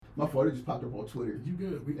My fault, it just popped up on Twitter. You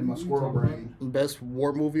good? In my squirrel brain. Best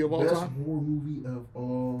war movie of all time? Best war movie of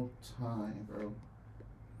all time, bro.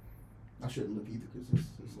 I shouldn't look either because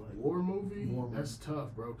it's like... War movie? That's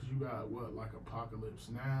tough, bro, because you got, what, like Apocalypse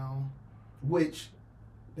Now? Which,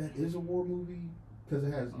 that is a war movie because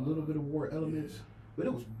it has a little bit of war elements, but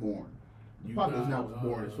it was boring. Apocalypse Now was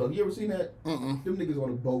boring as fuck. You ever seen that? Them niggas on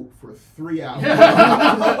a boat for 3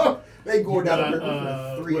 hours. They going down the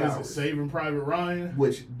river for 3 hours. What is it, Saving Private Ryan?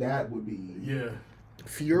 Which, that would be... Yeah.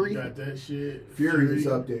 Fury? You got that shit. Fury is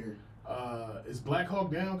up there. Is Black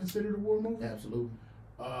Hawk Down considered a war movie? Absolutely.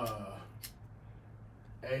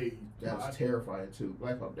 That was terrifying too.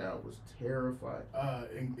 Black Hawk Down was terrifying.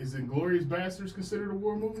 Is Inglourious Basterds considered a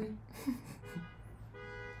war movie?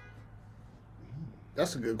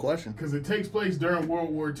 That's a good question. Because it takes place during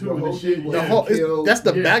World War II. That's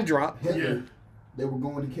the backdrop. Hitler. Yeah. They were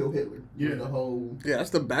going to kill Hitler. Yeah. The whole. Yeah, that's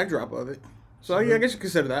the backdrop of it. So yeah, I guess you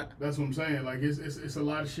consider that. That's what I'm saying. Like it's a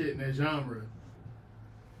lot of shit in that genre.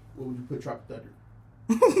 What would you put Tropic Thunder?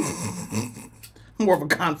 More of a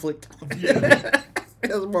conflict. Yeah.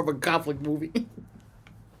 It's more of a conflict movie.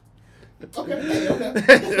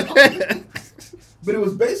 Okay. But it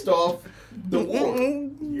was based off the war.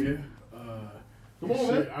 Yeah.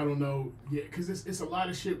 I don't know. Yeah, because it's a lot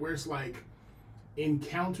of shit where it's like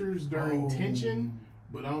encounters during tension,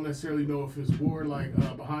 but I don't necessarily know if it's war, like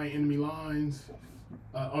behind enemy lines.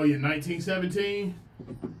 1917?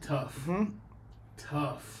 Tough. Mm-hmm.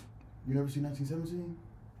 Tough. You never seen 1917?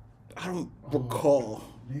 I don't recall.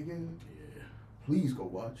 Nigga. Yeah. Please go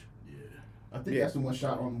watch. Yeah. I think that's the one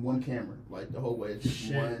shot on one camera, like the whole way. It's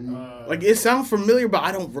just one. Like it sounds familiar, but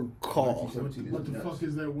I don't recall. What the fuck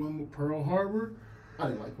is that one with Pearl Harbor? I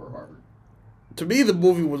didn't like Pearl Harbor. To me, the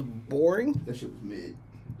movie was boring. That shit was mid.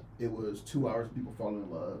 It was 2 hours of people falling in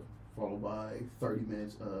love, followed by 30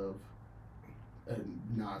 minutes of a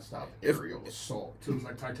nonstop aerial assault. So it was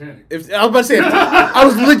like Titanic. I was about to say, I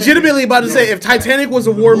was legitimately about to say, if Titanic was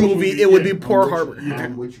a war movie, it would be Pearl Harbor. Yeah,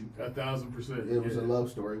 I'm with you. 1,000%. It was a love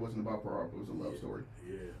story. It wasn't about Pearl Harbor. It was a love story.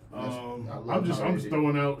 Yeah. I'm just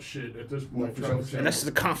throwing out shit at this point. And that's just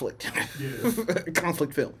a conflict. Yeah.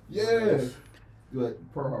 Conflict film. Yeah.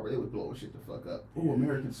 But Pearl Harbor, it was blowing shit the fuck up. Ooh,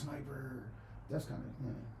 American Sniper. That's kind of.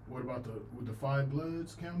 What about would the Five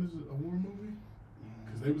Bloods count as a war movie?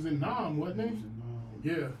 Because they was in Nam, wasn't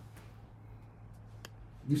they? Yeah.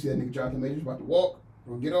 You see that nigga Jonathan Majors about to walk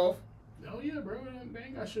or get off? Oh yeah, bro. They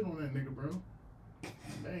ain't got shit on that nigga, bro.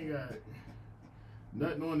 They ain't got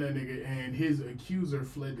nothing on that nigga, and his accuser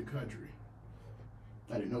fled the country.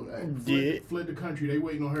 I didn't know that. Fled the country. They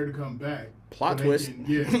waiting on her to come back. Plot twist.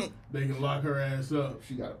 They can lock her ass up.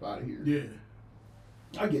 She got up out of here. Yeah.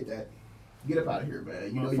 I get that. Get up out of here,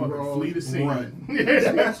 man. You know you wrong. Flee the scene. Run.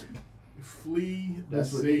 Flee the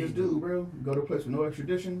That's what scene. niggas do, bro. Go to a place with no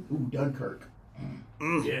extradition. Ooh, Dunkirk.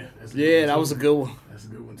 Yeah, that was a good one. That's a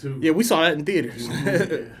good one too. Yeah, we saw that in theaters.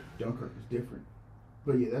 Dunkirk is different.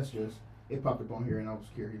 But yeah, that's just, it popped up on here and I was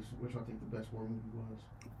curious which I think the best war movie was.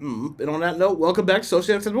 And on that note, welcome back to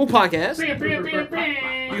Socially Acceptable Podcast. You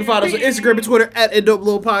can find us on Instagram and Twitter at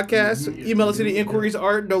 @DopeLittlePodcast. Email us any inquiries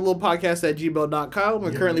dopelittle@gmail.com.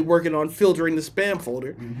 We're currently working on filtering the spam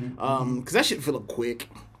folder. Because that shit fill up quick.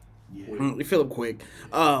 It fill up quick.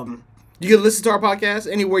 You can listen to our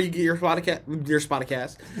podcast anywhere you get your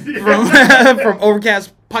Spotify from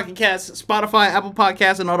Overcast, Pocket Cast, Spotify, Apple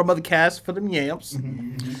Podcasts, and all them other casts for them yams.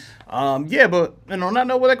 But and on that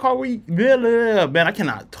note, what they call man, I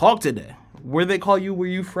cannot talk today. Where they call you? Where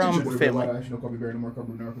you from? Family. Don't call me Barry no more. Call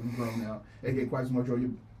me Narco. I'm grown now. They get quite so much.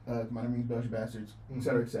 My name is Belgian Bastards,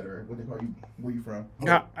 etc., etc. What they call you? Where you from?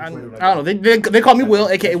 I don't know. They call me Will,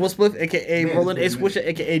 aka Will Spliff, aka Roland A. Swisher,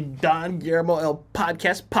 aka Don Guillermo L.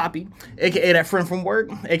 Podcast Poppy, aka that friend from work,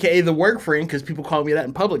 aka the work friend, because people call me that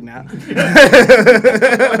in public now.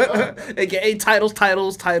 aka Titles.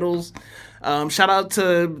 Shout out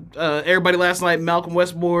to everybody last night, Malcolm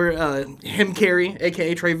Westmore, him Carey,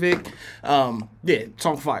 aka Trey Vic.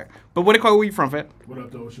 Song fire. But what they call where you from, fam? What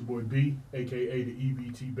up, though? It's your boy B, aka the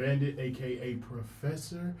EBT Bandit, aka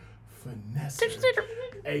Professor Finesse,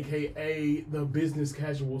 aka the Business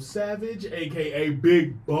Casual Savage, aka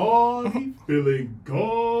Big Boy, feeling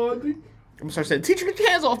God. I'm gonna start saying, teacher, get your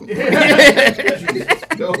hands off me.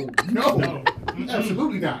 No,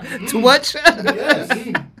 absolutely not. Too much? Yes.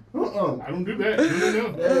 I don't do that.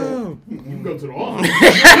 No. You can go to the office.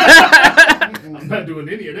 I'm not doing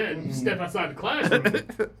any of that. You step outside the classroom.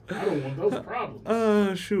 I don't want those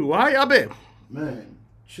problems. Shoot. Well, how y'all been? Man,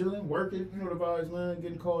 chilling, working. You know the vibes, man.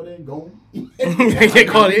 Getting called in, going. Get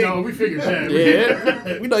called in. No, we figured that.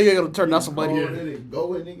 Yeah. We know you ain't gonna turn down somebody.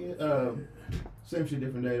 Going, nigga. Same shit,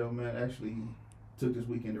 different day, though, man. Actually, took this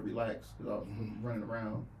weekend to relax because I was running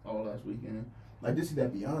around all last weekend. I did see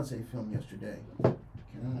that Beyonce film yesterday.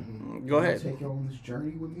 Go ahead. Take you on this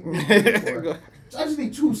journey with me? I just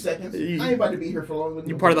need 2 seconds. I ain't about to be here for long.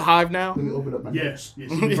 You part of the Hive now? Let me open up my Yes.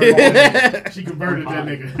 notes. She converted that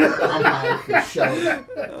nigga. I'm high for sure.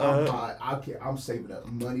 I'm high. I'm saving up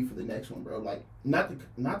money for the next one, bro. Like, not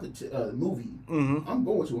the movie. I'm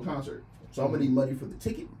going to a concert. So I'm going to need money for the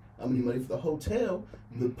ticket. I'm going to need money for the hotel,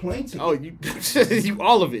 the plane ticket. Oh, you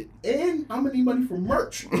all of it. And I'm going to need money for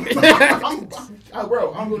merch.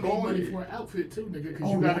 Bro, I'm going to need money for an outfit, too, nigga,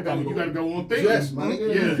 because you got to go on things. Yes, my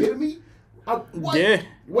nigga. Yeah. Are you kidding me? What? Yeah.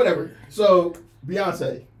 Whatever. So,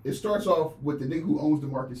 Beyonce. It starts off with the nigga who owns the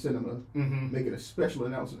Marcus Cinema making a special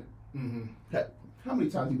announcement. How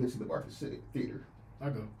many times have you been to the Marcus Theater? I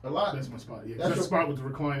go. A lot. That's my spot. Yeah, that's the spot with the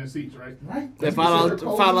reclining seats, right? Right. That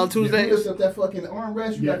 $5 Tuesday. You lift up that fucking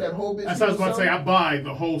armrest. You got that whole bitch. That's what I was about to say. I buy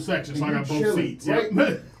the whole section, so I got both seats. Right?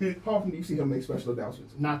 Yep. How often do you see him make special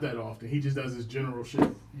announcements? Not that often. He just does his general shit.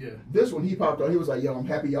 Yeah. This one he popped on. He was like, "Yo, I'm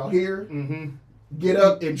happy y'all here. Get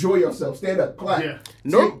up, enjoy yourself, stand up, clap,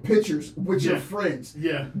 take pictures with your friends,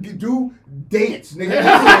 do dance,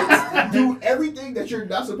 nigga, do everything that you're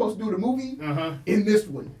not supposed to do in a movie in this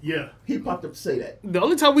one." Yeah, he popped up to say that. The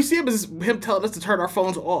only time we see him is him telling us to turn our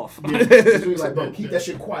phones off. Yeah. So he's like, "Bro, keep that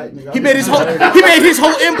shit quiet, nigga." He made his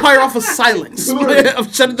whole empire off of silence,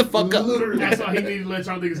 of shutting the fuck up. That's why he needed to let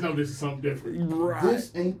y'all niggas know this is something different. Right.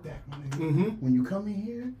 This ain't that, my nigga. When you come in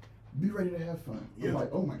here, be ready to have fun. I'm like,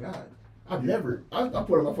 oh my god. I put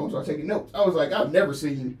on my phone, started taking notes. I was like, I've never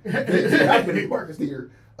seen this. I've been in Marcus Theater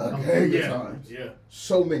a gang of times. Yeah.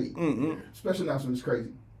 So many. Special announcement is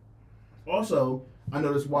crazy. Also, I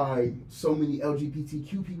noticed why so many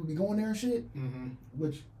LGBTQ people be going there and shit,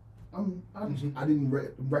 which I didn't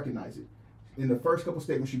recognize it. In the first couple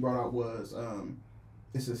statements she brought out was,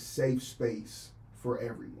 it's a safe space for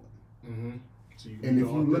everyone. So and if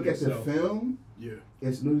you look at the film,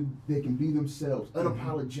 it's literally they can be themselves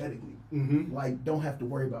unapologetically. Like, don't have to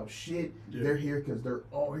worry about shit. They're here because they're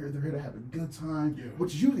all here. They're here to have a good time,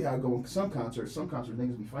 which is usually how I go in some concerts. Some concerts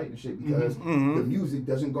niggas be fighting and shit because the music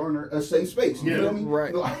doesn't garner a safe space. You feel me?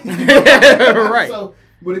 Right. Right. So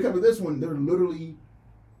when it comes to this one, they're literally,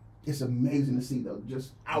 it's amazing to see though,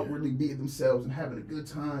 just outwardly being themselves and having a good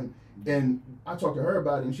time. And I talked to her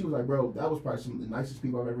about it, and she was like, "Bro, that was probably some of the nicest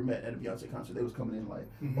people I've ever met at a Beyonce concert." They was coming in like,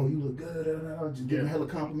 "Oh, you look good," just giving hella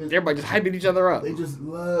compliments. Everybody just hyping each other up. They just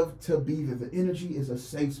love to be there. The energy is a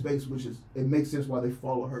safe space, which is, it makes sense why they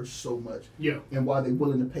follow her so much. And why they're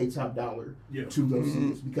willing to pay top dollar to those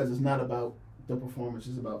seats, because it's not about the performance,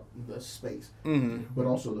 it's about the space, but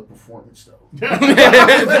also the performance though.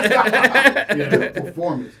 The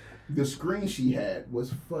performance. The screen she had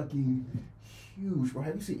was fucking huge, bro.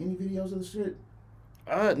 Have you seen any videos of the shit?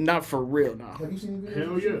 Not for real, no. Have you seen any videos?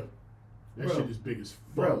 Hell yeah. That shit is big as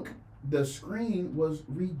fuck. Bro, the screen was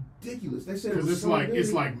ridiculous. They said it was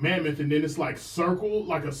it's like mammoth, and then it's like a circle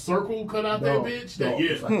cut out that bitch.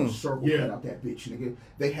 It's like a circle cut out that bitch, nigga.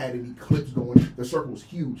 They had an eclipse going. The circle was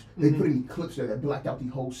huge. They put an eclipse there that blacked out the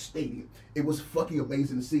whole stadium. It was fucking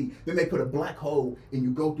amazing to see. Then they put a black hole, and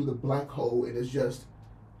you go through the black hole, and it's just,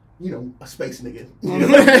 you know, a space nigga.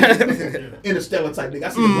 Interstellar type nigga. I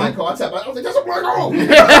see a black hole. I was like, that's a black hole.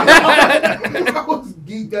 I was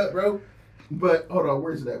geeked up, bro. But hold on,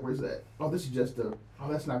 where's that? Oh, this is just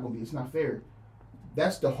that's not gonna be, it's not fair.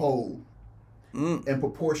 That's the hole. In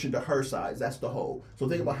proportion to her size, that's the hole. So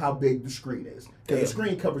think about how big the screen is. Because the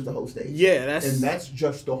screen covers the whole stage. Yeah, and that's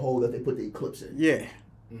just the hole that they put the eclipse in. Yeah.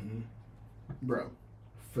 Bro,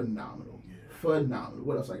 phenomenal. Phenomenal.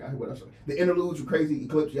 What else I got? The interludes were crazy.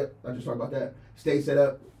 Eclipse, yep, I just talked about that. Stage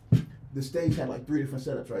setup. The stage had like 3 different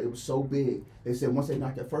setups, right? It was so big. They said once they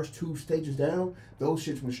knocked the first 2 stages down, those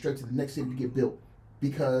shits went straight to the next city to get built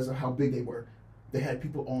because of how big they were. They had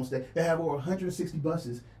people on stage. They have over 160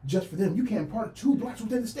 buses just for them. You can't park 2 blocks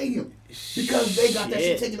within the stadium because they got that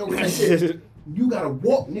shit taken over. That shit. You gotta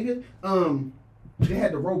walk, nigga. They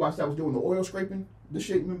had the robots that was doing the oil scraping. The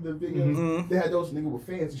shit, remember the videos? They had those niggas with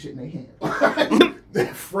fans and shit in their hands. They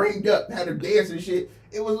framed up, had them dancing and shit.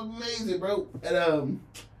 It was amazing, bro. And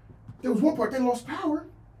there was one part they lost power,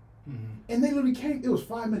 and they literally came. It was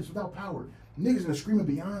 5 minutes without power. Niggas in the screaming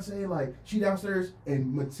Beyonce, like she downstairs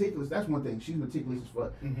and meticulous. That's one thing. She's meticulous as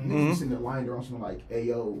fuck. Niggas sitting there lying there on something like, "Hey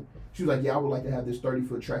yo," she was like, "Yeah, I would like to have this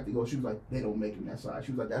 30-foot track to go." She was like, "They don't make them that size."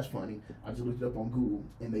 She was like, "That's funny. I just looked it up on Google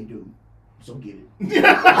and they do." So get it.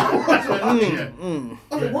 I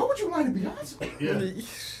was like, why would you lie to Beyonce? Yeah.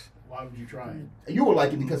 Why would you try it? You would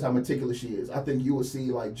like it because how meticulous she is. I think you would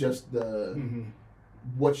see like just the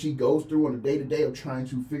what she goes through on a day-to-day of trying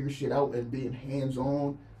to figure shit out and being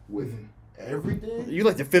hands-on with everything. You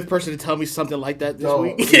like the 5th person to tell me something like that this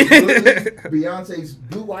week. Beyonce's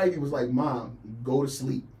Blue Ivy was like, "Mom, go to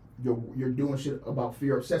sleep. You're doing shit about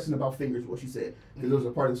fear, obsessing about fingers." What she said, because there was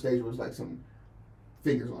a part of the stage where it was like some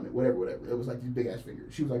fingers on it, whatever. It was like these big ass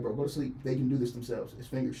fingers. She was like, "Bro, go to sleep. They can do this themselves." It's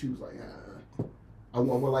fingers. She was like, "I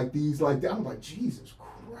want one like these, like that." I'm like, Jesus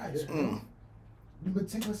Christ, bro. But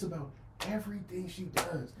tell us about everything she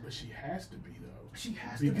does. But she has to be, though. She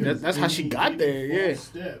has to be. That's how she got there,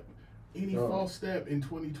 yeah. Any false step in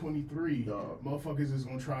 2023, motherfuckers is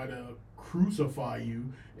going to try to crucify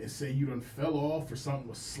you and say you done fell off or something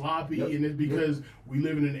was sloppy. And it's because we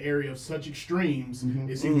live in an area of such extremes.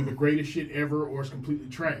 It's either the greatest shit ever or it's completely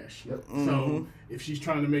trash. So if she's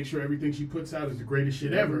trying to make sure everything she puts out is the greatest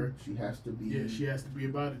shit ever, she has to be. Yeah, she has to be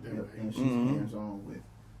about it that way. And she's hands on with.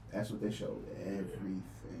 That's what they showed. Everything.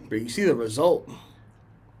 But you see the result.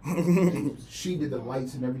 She did the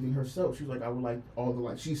lights and everything herself. She was like, I would like all the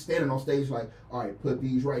lights. She's standing on stage like, all right, put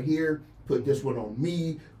these right here, put this one on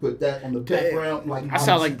me, put that on the background. Like I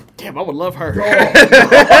sound like, damn, I would love her.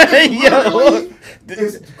 Yo,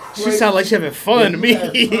 she sound like she having fun to me.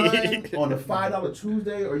 On a $5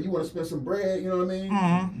 Tuesday, or you want to spend some bread, you know what I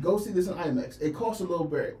mean? Go see this in IMAX. It costs a little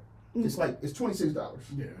bread. It's $26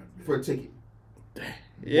 for a ticket.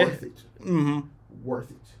 Worth it. Worth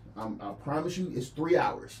it. I promise you, it's 3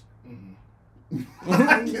 hours.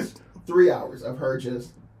 It's 3 hours of her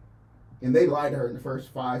just, and they lied to her in the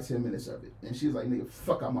first 5-10 minutes of it, and she was like, "Nigga,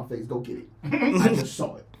 fuck out my face, go get it." I just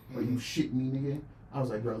saw it. Are you shitting me, nigga? I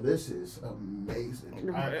was like, bro, this is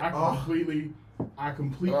amazing. I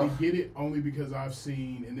completely get it, only because I've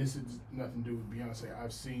seen, and this is nothing to do with Beyonce.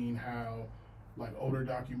 I've seen how, like, older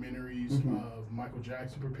documentaries of Michael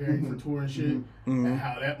Jackson preparing for tour and shit, and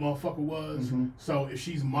how that motherfucker was. So if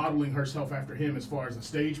she's modeling herself after him as far as a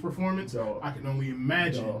stage performance, I can only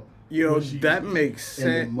imagine. Yo, that makes sense.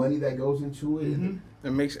 And the money that goes into it.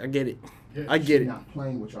 I get it. Yeah, I get it. Not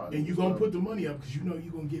playing with y'all. And you're going to put the money up because you know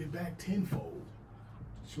you're going to get it back tenfold.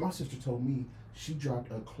 My sister told me she dropped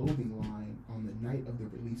a clothing line on the night of the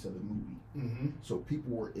release of the movie. So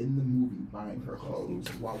people were in the movie buying her clothes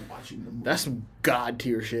while watching the movie. That's some god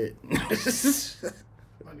tier shit.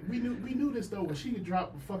 We knew this though when she could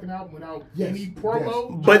drop a fucking album without any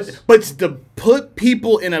promo. But to put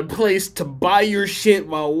people in a place to buy your shit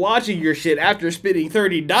while watching your shit after spending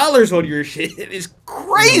 $30 on your shit is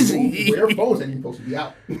crazy. Your phones ain't even supposed to be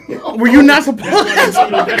out. Were you not supposed to?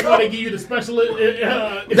 That's why they give you the special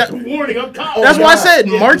warning up top. That's why I said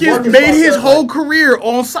Marcus made his whole career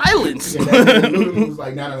on silence. Yeah, that literally was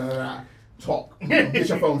like, nah. Talk. Get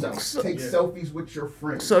your phones out. Take selfies with your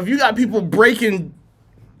friends. So if you got people breaking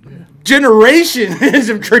generations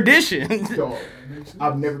of tradition. Dog,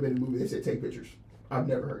 I've never been in a movie that said take pictures. I've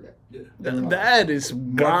never heard that. That is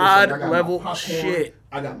god level shit.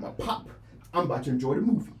 I got my pop. I'm about to enjoy the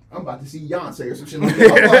movie. I'm about to see Beyonce or some shit like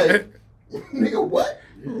that. I'm like, nigga, what?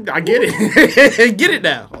 I get it. Get it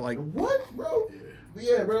now. I'm like, what, bro?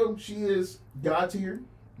 Yeah, bro. She is god tier.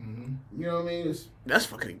 You know what I mean? That's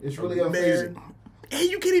fucking it's really amazing. Unfair. And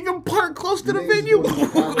you can't even park close to the Niggas venue. doing the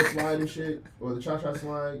Chicago slide and shit, or the cha-cha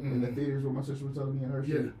slide in the theaters where my sister was telling me and her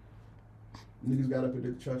shit. Niggas got up and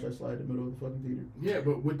did the cha-cha slide in the middle of the fucking theater. Yeah,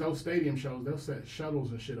 but with those stadium shows, they'll set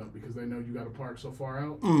shuttles and shit up because they know you got to park so far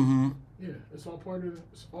out. Yeah, it's all part of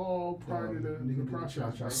the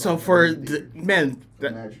process. So for the man,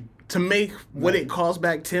 Imagine. to make what it costs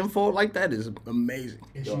back tenfold like that is amazing.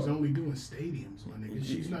 And she's only doing stadiums, my nigga.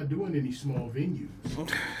 She's not doing any small venues.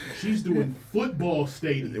 She's doing football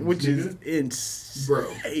stadiums, which nigga. is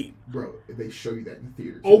insane. Bro, they show you that in the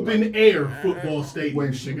theater. Too. Open air football stadium.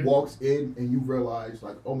 When she nigga. walks in and you realize,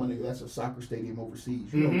 like, oh my nigga, that's a soccer stadium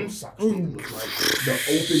overseas. You know what a soccer stadium looks like. The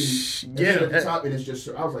open, at the top, and it's just.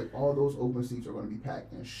 I was like, all those open seats are going to be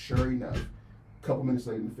packed, and sure enough, a couple minutes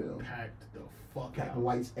later in the film, packed the fuck packed out.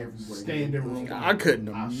 Lights everywhere. Standing room. I couldn't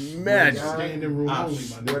imagine. Standing room only, my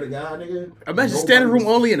nigga. Swear to God, nigga. Imagine standing room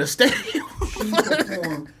only in a stadium. She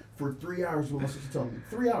performed for 3 hours. What my sister told me,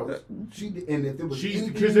 3 hours. She did, and if it was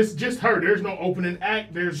because it's just her. There's no opening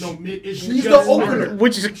act. There's no mid. She's the opener.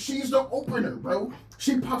 Her. She's the opener, bro.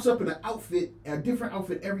 She pops up in an outfit, a different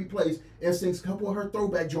outfit every place, and sings a couple of her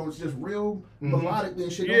throwback joints, just real melodic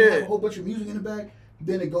and shit. Don't have a whole bunch of music in the back.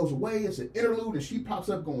 Then it goes away. It's an interlude, and she pops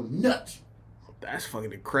up going nuts. That's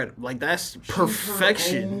fucking incredible. Like, that's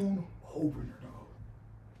perfection. Her own opener, dog.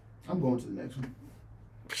 I'm going to the next one.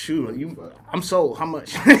 Shoot, I'm sold. How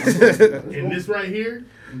much? And this right here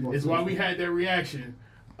is why we had that reaction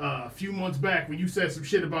a few months back when you said some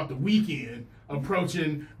shit about The Weeknd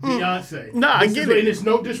approaching Beyonce. Nah, I get it. And it's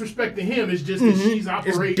no disrespect to him. It's just that she's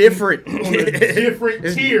operating It's different. on a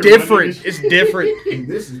different tier. Different. It's different. And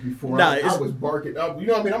this is before I was barking up. You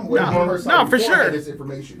know what I mean? I'm waiting for her side. Nah, for before I sure. had this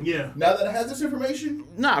information. Yeah. Now that I have this information.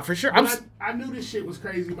 Nah, for sure. I knew this shit was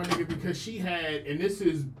crazy, my nigga, because she had, and this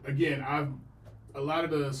is, again, a lot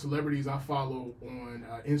of the celebrities I follow on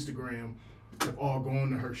Instagram have all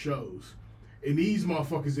gone to her shows. And these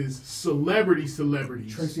motherfuckers is celebrities.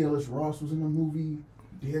 Tracy Ellis Ross was in the movie,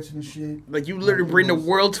 dancing and shit. Like, you literally bring the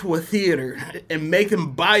world to a theater and make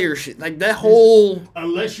them buy your shit. Like, that whole...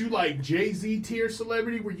 Unless you like Jay-Z tier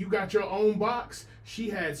celebrity where you got your own box,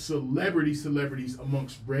 she had celebrities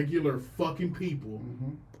amongst regular fucking people.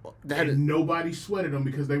 And nobody sweated them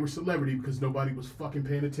because they were celebrity because nobody was fucking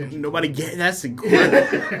paying attention. That's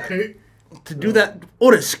incredible. To do that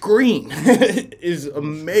on a screen is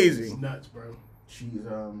amazing. It's nuts, bro. She's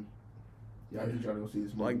I need y'all to go see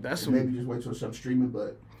this movie. Like, that's maybe just wait till it's streaming,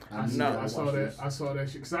 but I saw that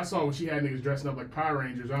shit because I saw when she had niggas dressing up like Power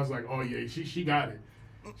Rangers. I was like, oh yeah, she got it.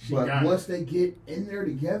 But once they get in there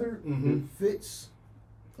together, it fits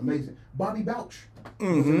amazing. Bobby Bouch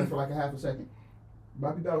was in there for like a half a second.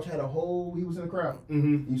 Bobby Bouch he was in the crowd.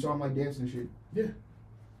 And you saw him like dancing and shit. Yeah.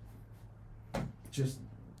 Just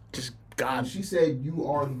God. She said you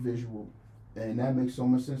are the visual, and that makes so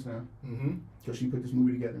much sense now. Because she put this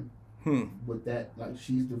movie together with that, like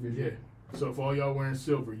she's the visual. Yeah. So if all y'all wearing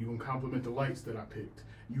silver, you gonna compliment the lights that I picked.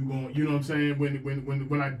 You know what I'm saying?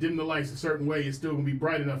 When I dim the lights a certain way, it's still gonna be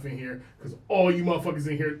bright enough in here because all you motherfuckers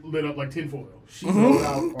in here lit up like tinfoil. She rolled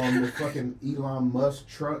out on the fucking Elon Musk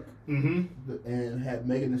truck and had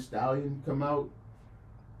Megan Thee Stallion come out.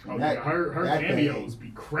 Oh yeah, her cameos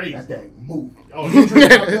be crazy. That thing moved. Oh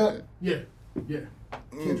yeah.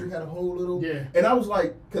 Kendrick had a whole little. Yeah. And I was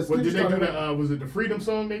like, because did they do that? Was it the Freedom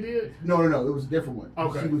song they did? No. It was a different one.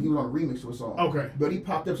 Okay. He was on a remix to a song. Okay. But he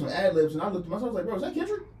popped up some ad libs, and I looked at myself, I was like, bro, is that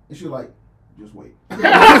Kendrick? And she was like, just wait.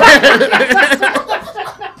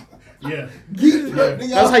 Yeah.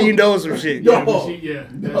 That's how you know some shit.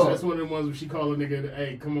 That's one of the ones where she called a nigga,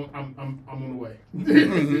 hey, come on, I'm on the way.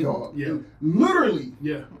 Yeah. Literally.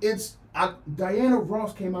 Yeah. Diana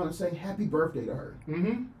Ross came out and sang happy birthday to her.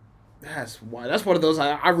 That's why. That's one of those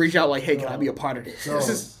I reach out like, hey, can I be a part of this?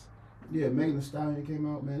 Yeah, Megan Thee Stallion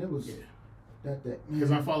came out, man. It was that.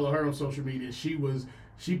 Because I follow her on social media. She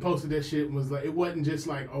posted that shit and was like, it wasn't just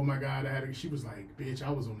like, oh my God, she was like, bitch, I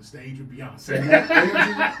was on the stage with Beyonce. And that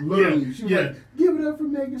energy, literally, she was like, give it up for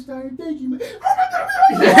Megan Thee Stallion. Thank you, man.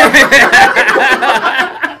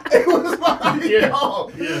 It was like,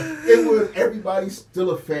 it was everybody's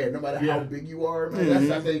still a fan, no matter how big you are, man.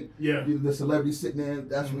 That's, I think, the celebrity sitting there,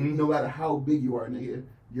 that's what, no matter how big you are, nigga,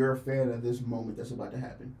 you're a fan of this moment that's about to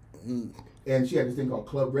happen. And she had this thing called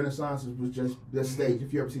Club Renaissance. It was just this stage.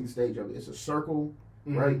 If you ever seen the stage of it, it's a circle,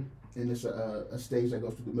 right? And it's a stage that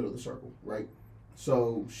goes through the middle of the circle, right?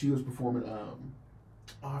 So she was performing,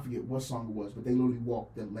 I forget what song it was, but they literally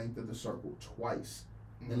walked the length of the circle twice.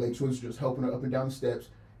 And Lake Twins just helping her up and down the steps,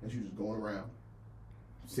 and she was just going around,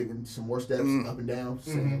 singing some more steps, up and down,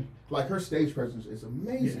 singing. Like, her stage presence is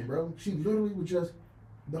amazing, bro. She literally was just,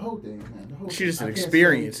 the whole thing, man. She's just an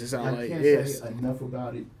experience. It sounds like I can't say enough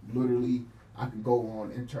about it. Literally, I could go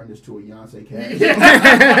on and turn this to a Beyonce cast.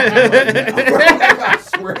 I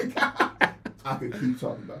swear to God. I could keep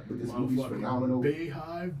talking about it, but this movie's phenomenal.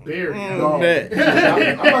 Beyhive Berry.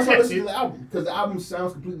 I'm about to listen to the album, because the album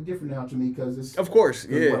sounds completely different now to me, because it's of course,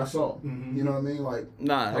 what I saw. You know what I mean? Like,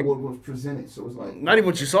 what was presented. So it's like, not even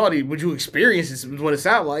what you saw, what you experienced is what it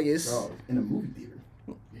sounded like. It's in a movie theater.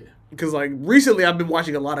 Because, like, recently I've been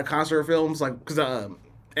watching a lot of concert films, like, because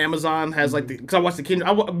Amazon has, like, because I watched the Kendrick,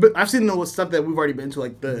 I've seen the stuff that we've already been to,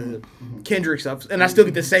 like, the Kendrick stuff, and I still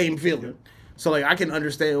get the same feeling. So, like, I can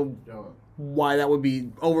understand why that would be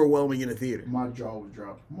overwhelming in a theater. My jaw was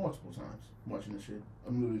dropped multiple times watching this shit.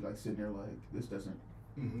 I'm literally, like, sitting there like, this doesn't,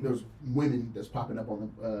 there's women that's popping up on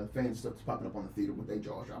the, fan stuff that's popping up on the theater with their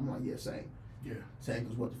jaws dropped. I'm like, yeah, same. Yeah. Same,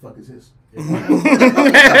 because what the fuck is this?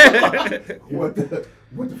 What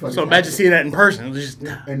the fuck? So imagine seeing that in person.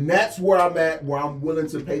 And that's where I'm at, where I'm willing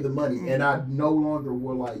to pay the money, and I no longer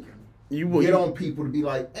will like get on people to be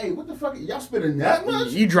like, hey, what the fuck? Y'all spending that much?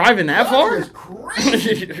 You driving that far? It's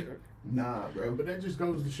crazy. Nah, bro. But that just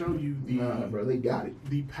goes to show you bro, they got it.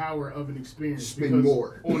 The power of an experience. Spend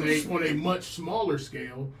more on a much smaller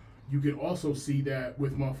scale. you can also see that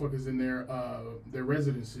with motherfuckers in their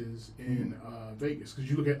residences in Vegas. Because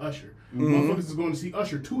you look at Usher. Motherfuckers is going to see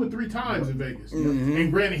Usher 2 and 3 times in Vegas.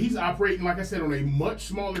 And granted, he's operating, like I said, on a much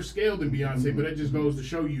smaller scale than Beyonce, but that just goes to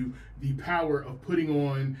show you the power of putting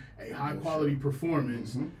on a high-quality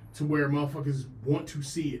performance to where motherfuckers want to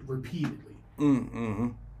see it repeatedly.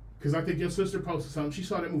 Because I think your sister posted something. She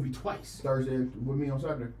saw that movie twice. Thursday with me on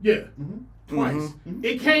Saturday. Yeah. Twice.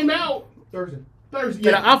 It came out Thursday.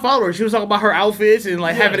 Yeah, I followed her. She was talking about her outfits and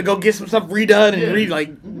like having to go get some stuff redone and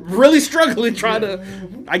really struggling trying to.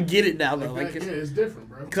 I get it now though. Like, it's different,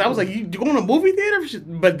 bro. Because I was like, you going to a movie theater?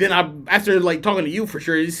 But then after like talking to you for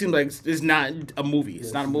sure, it seemed like it's not a movie.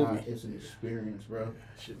 It's not a movie. It's an experience, bro.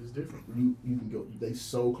 Shit is different. You can go. They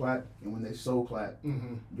soul clap, and when they soul clap,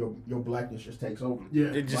 your blackness just takes over. Yeah,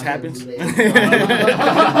 it just happens. What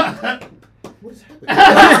is happening?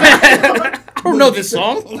 I don't know this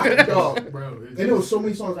song. Dog, bro. And there was so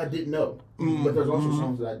many songs I didn't know, but there's also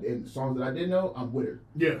songs that I didn't know. I'm with her.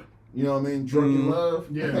 Yeah. You know what I mean? Drunk in Love.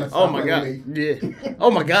 Yeah. Oh my god. Yeah.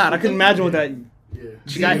 Oh my god. I couldn't imagine what that. Yeah.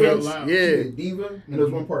 She got hits. Yeah. She did Diva, and there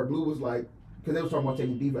was one part Blue was like, because they was talking about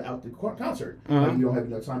taking Diva out the concert. Like, you don't have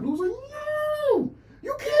enough time. Blue was like, no,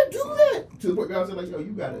 you can't do that. To the point where I was like, yo,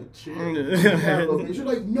 you gotta chill. She's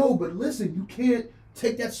like, no, but listen, you can't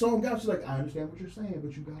take that song out. She's like, I understand what you're saying,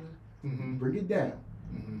 but you gotta bring it down.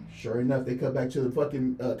 Sure enough, they cut back to the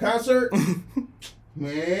fucking concert.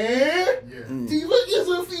 Man, Diva is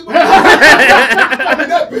a female. I mean,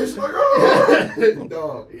 that bitch like, oh,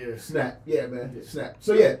 dog. Yeah, snap. Yeah, man, snap.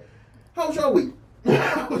 So yeah, how was your week?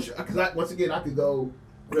 Because once again, I could go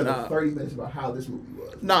 30 minutes about how this movie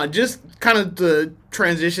was. Nah, just kind of the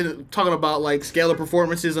transition, talking about like scale of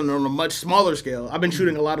performances and on a much smaller scale. I've been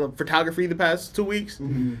shooting a lot of photography the past 2 weeks,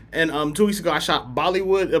 and 2 weeks ago I shot a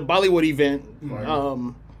Bollywood event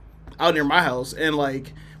out near my house, and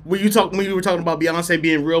like when you were talking about Beyonce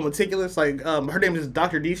being real meticulous, like her name is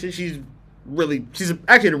Dr. Disha. She's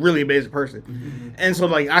actually a really amazing person, and so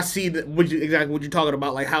like I see exactly what you're talking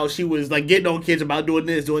about, like how she was like getting on kids about doing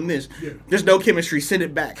this. There's no chemistry, send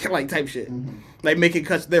it back, like type shit, like making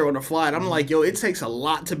cuts there on the fly. And I'm like, yo, it takes a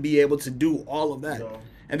lot to be able to do all of that.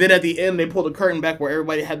 And then at the end, they pulled the curtain back where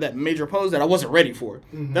everybody had that major pose that I wasn't ready for.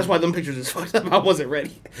 That's why them pictures is fucked up. I wasn't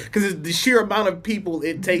ready. Because the sheer amount of people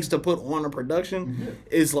it takes to put on a production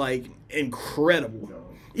is, like, incredible.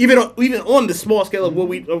 Even on the small scale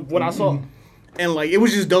of what I saw. And, like, it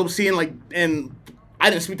was just dope seeing, like, and I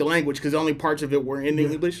didn't speak the language because the only parts of it were in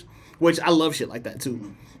English, which I love shit like that,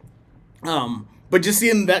 too. But just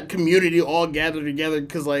seeing that community all gather together,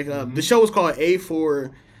 because, like, the show was called A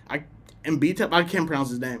for... Invincible, I can't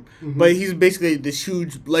pronounce his name, but he's basically this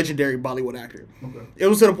huge legendary Bollywood actor. It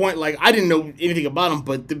was to the point like I didn't know anything about him,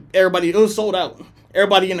 but it was sold out.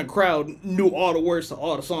 Everybody in the crowd knew all the words to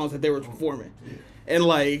all the songs that they were performing, and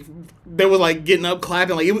like they were like getting up,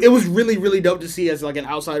 clapping. Like it was really really dope to see as like an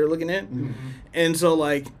outsider looking in. And so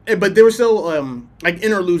like, but they were still like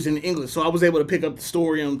interludes in English, so I was able to pick up the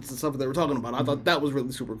story and stuff that they were talking about. I thought that was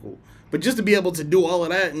really super cool. But just to be able to do all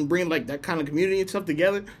of that and bring like that kind of community and stuff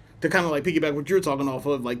together. To kind of like piggyback what you're talking off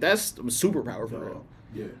of, like that's a superpower for real.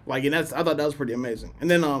 Yeah. Like, and I thought that was pretty amazing. And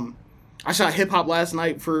then I shot hip hop last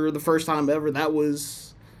night for the first time ever. I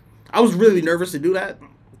was really nervous to do that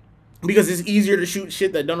because it's easier to shoot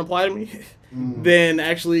shit that don't apply to me than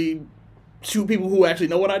actually shoot people who actually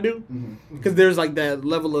know what I do. Because there's like that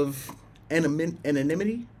level of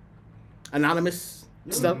anonymity, anonymous.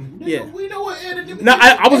 Stuff. Yeah. We know what anonymity. No,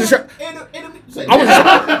 I wasn't sure.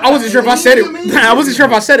 I wasn't sure if I said it. I wasn't sure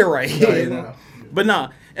if I said it right. No. But nah.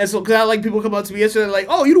 And so, cause I like people come up to me yesterday, like,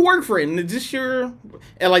 "Oh, you the work for it, and is this your?"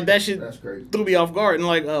 And like that shit threw me off guard. And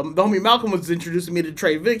like the homie Malcolm was introducing me to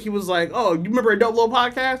Trey Vic. He was like, "Oh, you remember a Dope Low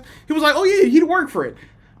podcast?" He was like, "Oh yeah, he the work for it."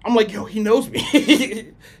 I'm like, "Yo, he knows me."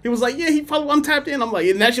 He was like, "Yeah, he probably I'm tapped in." I'm like,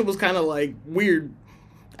 and that shit was kind of like weird.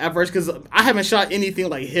 At first, because I haven't shot anything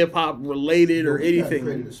like hip hop related or anything.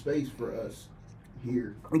 Created a space for us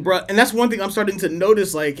here, bro. And that's one thing I'm starting to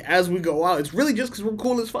notice. Like as we go out, it's really just because we're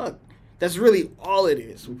cool as fuck. That's really all it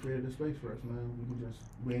is. We created a space for us, man.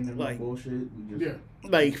 We ain't in like bullshit. We just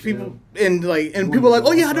like people and people are like,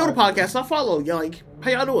 oh yeah, I know the podcast. I follow. You're like, how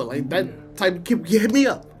y'all doing? Like that type. Hit me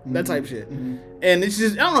up. That type shit. And it's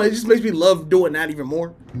just I don't know. It just makes me love doing that even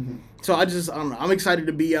more. So I don't know. I'm excited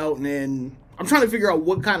to be out and. I'm trying to figure out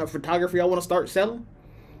what kind of photography I want to start selling,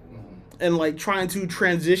 and like trying to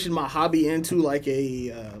transition my hobby into like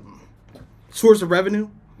a source of revenue.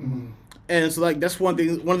 And so like that's one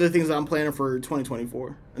of the things that I'm planning for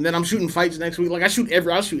 2024. And then I'm shooting fights next week. Like I'll shoot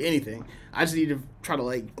anything. I just need to try to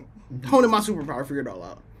like hone in my superpower, figure it all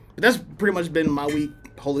out. But that's pretty much been my week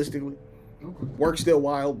holistically. Work still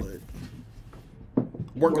wild, but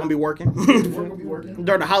work gonna be working. Work gonna be working.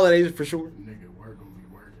 During the holidays for sure. Nigga, work gonna be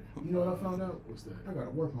working. You know what I found out? What's that? I gotta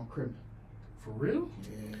work on criminal. For real?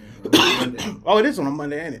 Yeah. Oh, it is on a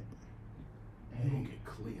Monday, ain't it? You gonna get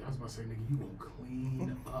clean. I was about to say, nigga, you gonna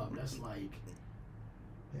clean up. That's like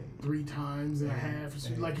 3 times and a half. It's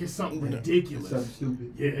like it's something ridiculous. It's something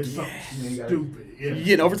stupid. Yeah, it's something stupid. Yeah. You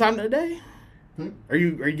getting overtime that day? Hmm? Are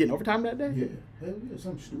you getting overtime that day? Yeah. Hell yeah,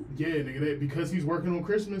 something stupid. Yeah, nigga, because he's working on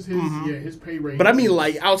Christmas, his pay rate. But I mean,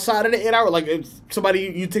 like outside of the 8 hour, like if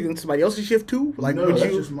you taking somebody else's shift too? Like, no, would that's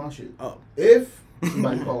you? just my shit. Oh. If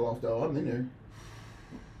somebody call off though, I'm in there.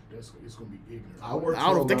 It's gonna be ignorant. I work. I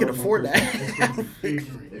don't know if they can afford that. It's gonna be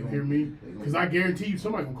ignorant. You hear me? Because I guarantee you,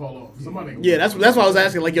 somebody can call off. Somebody. Yeah, that's why I was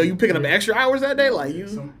asking. Like, yo, you picking up extra hours that day? Like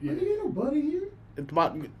you? Yeah. Ain't nobody here. At the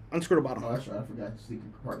bottom, unscrew the bottom. Oh, that's right. I forgot the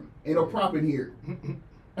sleeping compartment. Ain't no prop in here.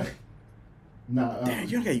 Nah. Damn,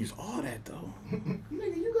 you don't gotta use all that though.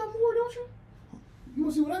 Nigga, you got more, don't you? You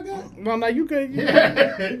wanna see what I got? No, you good.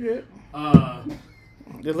 Yeah.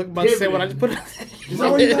 Just look about to say what I just put. Is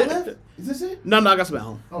that what you got left? Is this it? No, I got some at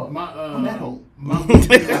home. Oh, I'm at home. My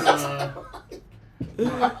week is,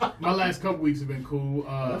 my last couple weeks have been cool.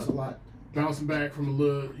 That's a lot. Bouncing back from a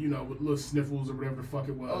little, with little sniffles or whatever the fuck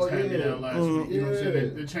it was. Oh, Had yeah. it out last week. You know what I'm Yeah.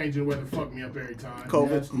 saying? The changing weather fucked me up every time.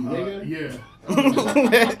 COVID. Yeah.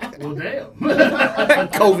 Well, damn.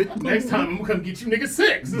 COVID. Next time I'm gonna come get you niggas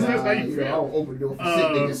sick. This is how you I feel. don't open the door for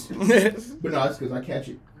sick niggas. But no, it's because I catch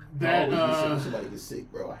it. That I always get sick when somebody gets sick,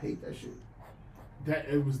 bro. I hate that shit.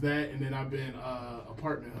 It was that, and then I've been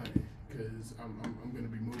apartment hunting because I'm gonna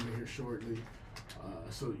be moving here shortly.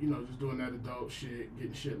 So just doing that adult shit,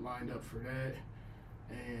 getting shit lined up for that,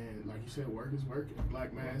 and like you said, work is working.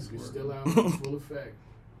 Black Mask is still out in full effect.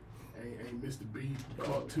 Ain't missed a beat.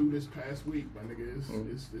 Caught 2 this past week, my nigga. It is what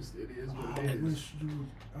it is.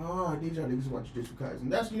 I need y'all niggas to watch Jujutsu Kaisen.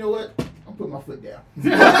 That's, you know what? I'm putting my foot down.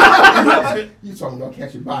 You talking about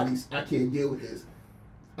catching bodies? I can't deal with this.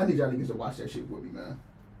 I need y'all niggas to watch that shit with me, man.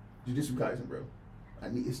 Jujutsu Kaisen, bro.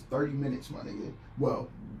 It's 30 minutes, my nigga. Well,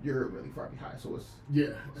 you're really far behind, so it's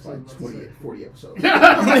like 20, 40 episodes.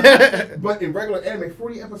 But in regular anime,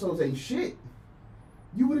 40 episodes ain't shit.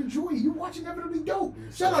 You would enjoy it. You watch Inevitably Dope.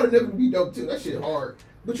 Shout out Inevitably Dope too. That shit hard.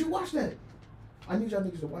 But you watch that. I need y'all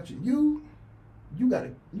niggas to watch it. You got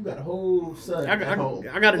a whole son at home.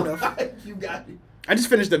 I got enough. You got it. I just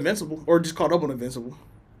finished Invincible, or just caught up on Invincible.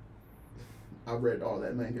 I read all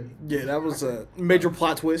that manga. Yeah, that was a major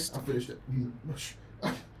plot twist. I finished it.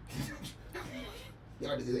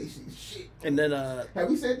 Y'all niggas ain't seen shit. And then Have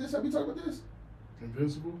we said this? Have we talked about this?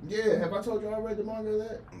 Invincible? Yeah. Have I told you I read the manga of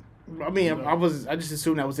that? I mean, I just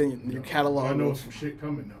assumed that was in your catalog. I know some shit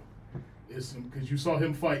coming though. It's some because you saw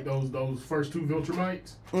him fight those first 2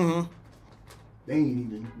 Viltrumites. Mm-hmm. They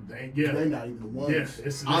ain't even. They're not even the ones. Yeah,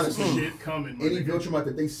 it's honestly some shit coming. Any Viltrumite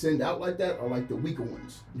that they send out like that are like the weaker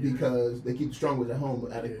ones because they keep the strong ones at home.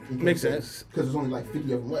 Makes sense. Because there's only like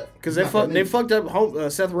 50 of them left. Because they fucked up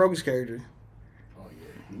Seth Rogen's character. Oh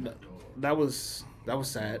yeah. That was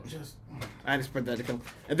sad. I didn't expect that to come.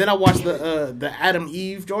 And then I watched the Adam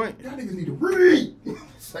Eve joint. Y'all niggas need to read.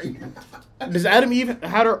 Does Adam Eve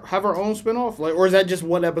have her own spinoff, or is that just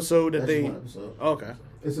one episode That's one episode. Oh, okay.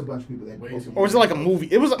 It's a bunch of people that. Or is it like a movie?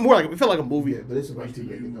 It was more like it felt like a movie. Yeah, but it's a bunch of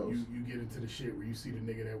people that goes. You get into the shit where you see the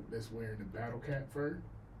nigga that's wearing the battle cap fur.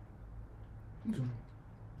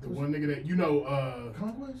 The one nigga that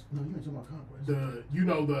Conquest? No, you ain't talking about Conquest.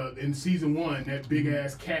 In season 1 that big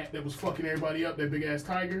ass cat that was fucking everybody up, that big ass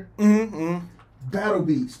tiger. Mm-hmm. Battle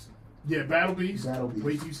Beast. Yeah, Battle Beast. Battle Beast.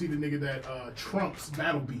 Wait till you see the nigga that trumps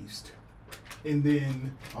Battle Beast, and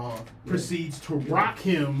then proceeds to rock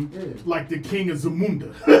him like the king of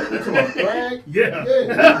Zamunda. Yeah. You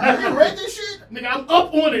read this shit? Nigga, I'm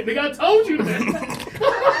up on it. Nigga, I told you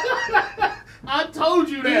that. I told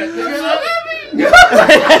you that.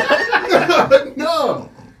 Nigga. No.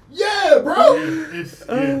 Yeah, bro.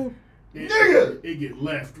 Nigga. It get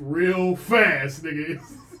left real fast, nigga.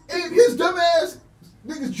 And his dumb ass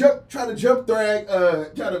niggas try to jump drag,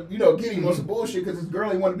 try to, get him on some bullshit because his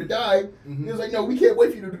girl ain't wanted to die. Mm-hmm. He was like, no, we can't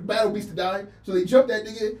wait for you to battle beast to die. So they jumped that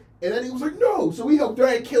nigga, and then he was like, no. So we helped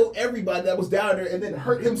drag kill everybody that was down there and then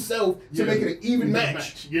hurt himself to make it an even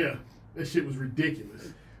match. Yeah, that shit was ridiculous.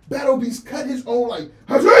 Battle Beast cut his own, like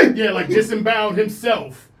disemboweled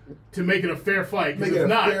himself to make it a fair fight. Make it a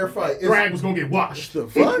fair fight. Drag was gonna get washed. The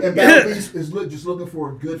fuck? And Battle Beast is just looking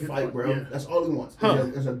for a good fight, bro. Yeah. That's all he wants.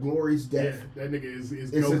 It's a glorious death. Yeah, that nigga is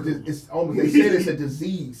it's almost, they said it's a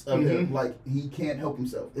disease of him. Like, he can't help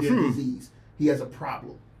himself. It's a disease. He has a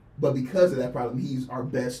problem. But because of that problem, he's our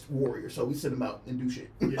best warrior. So we send him out and do shit.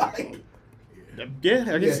 Yeah. Yeah,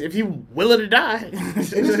 I guess if he willing to die. And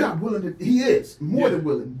it's not willing to, he is more than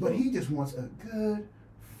willing, but he just wants a good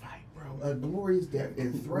fight, bro. A glorious death.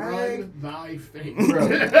 And Thrag, Run thy fate. bro,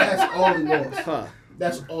 that's all he wants.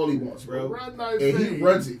 That's all he wants, bro. Run thy And fate. he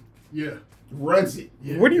runs it. Yeah. Runs it.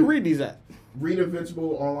 Yeah. Where do you read these at?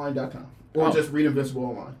 ReadInvincibleOnline.com. Or just Read Invincible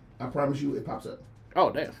Online. I promise you, it pops up. Oh,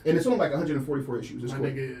 damn. And it's only like 144 issues. It's My cool.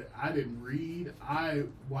 nigga, I didn't read. I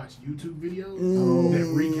watched YouTube videos Oh. that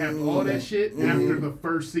recapped all that shit after the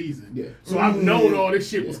first season. Yeah. So I've known all this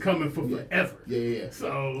shit was coming for forever. Yeah.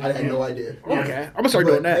 So I had no idea. Okay, I'm gonna start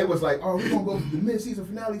doing that. It was like, oh, we're gonna go to the mid-season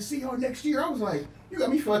finale. See y'all next year. I was like, you got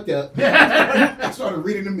me fucked up. I started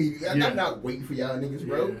reading the media. I'm not waiting for y'all niggas,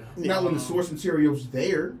 bro. Not when the source material's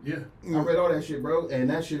there. Yeah. I read all that shit, bro, and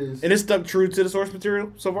that shit is. And it's stuck true to the source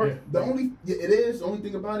material so far. Yeah. The only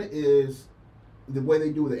thing about it is the way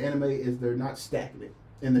they do the anime is they're not stacking it.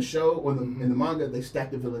 In the show or in the manga, they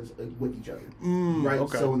stack the villains with each other, right?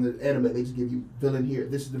 Okay. So in the anime, they just give you villain here.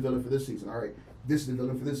 This is the villain for this season. All right. This is the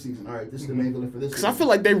villain for this season. All right. This is the main villain for this Because season. I feel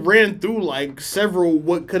like they ran through like several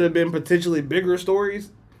what could have been potentially bigger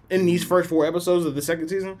stories in these first 4 episodes of the second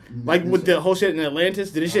season. Like with the whole shit in Atlantis,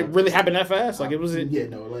 did this shit really happen that fast? Like it was it? Yeah,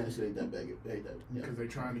 no, Atlantis ain't that big. Because they're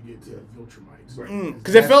trying to get to Viltrumites.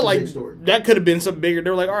 Because it felt the like big story. that could have been something bigger. They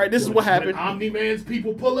were like, all right, this is what When happened. Omni-Man's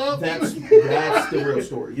people pull up. That's the real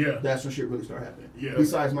story. Yeah. That's when shit really start happening. Yeah.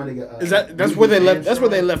 Besides my nigga. Is that's where they left? That's where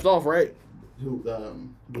they left off, right? Who?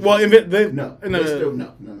 Well, no. no.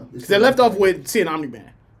 It's They still left off with seeing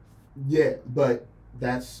Omni-Man. Yeah, but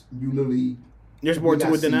that's you literally. There's more we to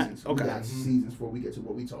got it than that. seasons. Okay. We got seasons before we get to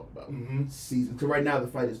what we talk about. Seasons. Because right now the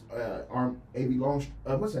fight is A.V. Long.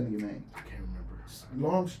 What's that nigga name? I can't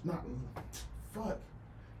remember. Fuck.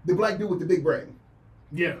 The black dude with the big brain.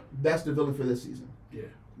 Yeah. That's the villain for this season. Yeah.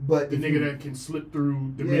 But The if nigga you- that can slip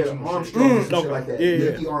through Yeah, dimensional Armstrong and shit. shit like that. Yeah.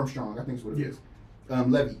 Levy Armstrong, I think is what it is.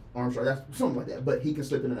 Levy Armstrong, that's something like that. But he can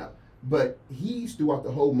slip in and out. But he's throughout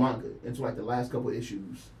the whole manga into like the last couple of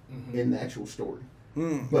issues in the actual story.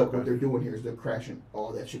 But what they're doing here is they're crashing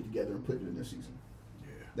all that shit together and putting it in this season. Yeah,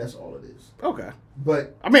 that's all it is. Okay.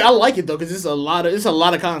 But I mean, I like it though because it's a lot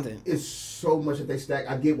of content. it's so much that they stack.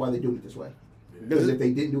 I get why they do it this way. Because if they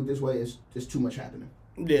didn't do it this way, it's too much happening.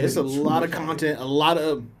 Yeah, it's a lot of content, a lot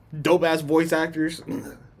of dope ass voice actors.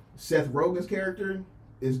 Seth Rogen's character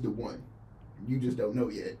is the one. You just don't know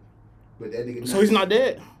yet. But that nigga. So he's not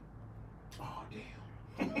dead. Oh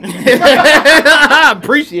damn. I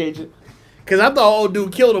appreciate you. Because I thought old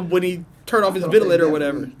dude killed him when he turned off his ventilator or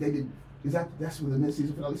whatever. They did. That's when the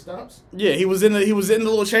mid-season finale stops? Yeah, he was in the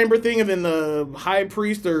little chamber thing, and then the high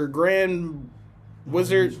priest or grand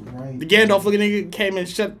wizard, Right. the Gandalf looking nigga came and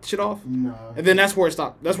shut shit off. Nah. And then that's where it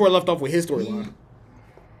stopped. That's where it left off with his storyline.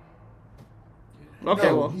 Okay,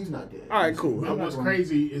 No, well, he's not dead. all right, cool. But what's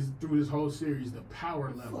crazy is through this whole series, the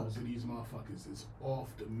power levels of these motherfuckers is off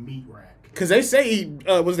the meat rack. Because they say he,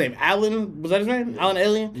 what's his name? Alan? Was that his name? Alan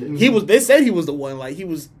Alien? He was. They said he was the one. Like he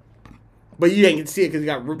was, but you ain't get to see it because he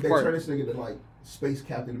got ripped They turn apart. this nigga to like Space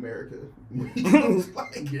Captain America.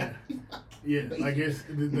 Yeah, like it's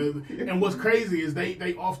and what's crazy is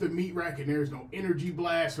they off the meat rack and there's no energy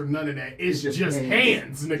blast or none of that. It's just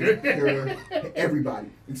hands, nigga. Everybody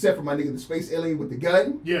except for my nigga, the space alien with the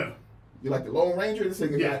gun. Yeah. You're like the Lone Ranger. This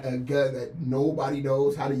nigga got a gun that nobody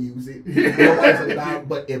knows how to use it. Yeah. Nobody's allowed,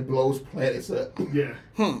 but it blows planets up. Yeah.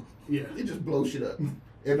 Yeah. It just blows shit up.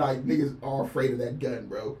 And like niggas are afraid of that gun,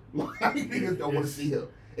 bro. Like niggas don't want to see him.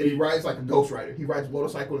 And he rides like a Ghost Rider. He rides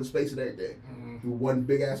motorcycle in space and everything. With one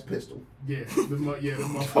big ass pistol. Yeah, the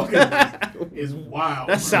motherfucker is wild.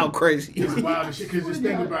 That sound crazy. It's wild as shit. Because just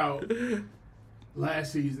think about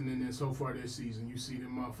last season and then so far this season, you see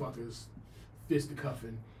them motherfuckers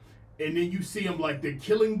fisticuffing. And then you see them like the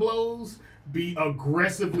killing blows be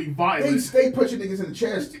aggressively violent. They stay punching niggas in the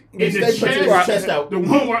chest. They In the stay punching his chest out. The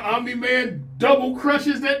one where Omni-Man double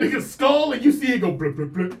crushes that nigga's skull and you see it go blip,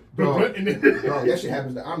 blip, blip, blip, blip, and then... Bro, that shit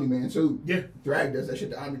happens to Omni-Man too. Yeah. Drag does that shit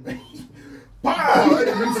to Omni-Man. Pow!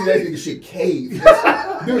 You see that nigga shit cave.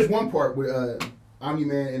 There was one part where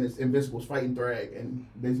Omni-Man and his Invincible's fighting Thrag, and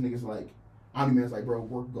these niggas like, Omni-Man's like, bro,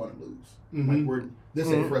 we're gonna lose. Like, this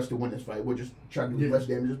ain't for us to win this fight. We're just trying to do as much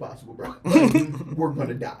damage as possible, bro. We're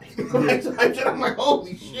gonna die. I'm like,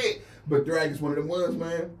 holy shit. But Thrag is one of them ones,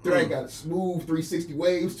 man. Thrag got smooth 360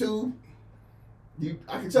 waves too.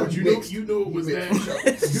 I can tell But you knew it was that.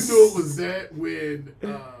 You knew it was that when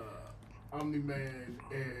Omni-Man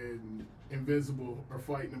and Invincible are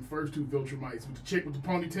fighting them first two Viltrumites with the chick with the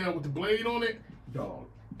ponytail with the blade on it. Dog.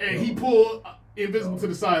 And he pulled Invincible to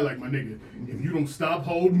the side like, my nigga, if you don't stop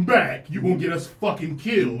holding back, you gonna get us fucking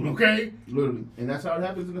killed, okay? Literally. And that's how it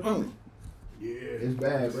happens in the film. Yeah. It's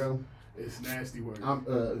bad, bro. It's nasty work.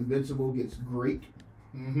 Invincible gets great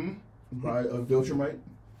by Viltrumite.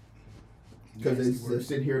 Because they're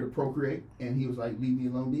sitting here to procreate, and he was like, "Leave me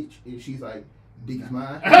alone, bitch." And she's like, "Dick is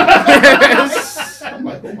mine." I'm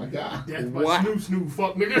like, "Oh my god!" Death by Snoop,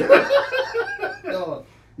 fuck nigga.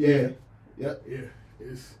 Yeah, yep. Yeah,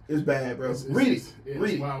 it's bad, bro. Read it.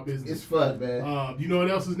 It's wild business. It's fun, man. You know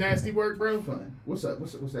what else is nasty work, bro? Fun. What's up?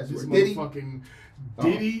 What's that? This Diddy? motherfucking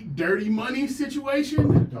Diddy dirty money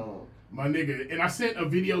situation. Dog. My nigga, and I sent a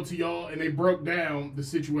video to y'all, and they broke down the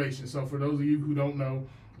situation. So for those of you who don't know.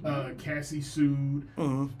 Cassie sued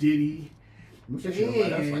Diddy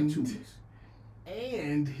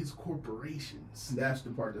and his corporations. That's the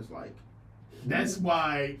part that's like. That's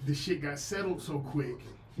why the shit got settled so quick.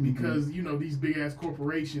 Because, you know, these big ass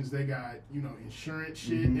corporations, they got, you know, insurance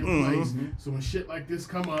shit in place. So when shit like this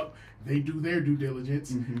come up, they do their due diligence.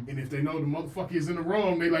 And if they know the motherfucker is in the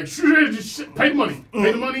wrong, they like, just pay the money.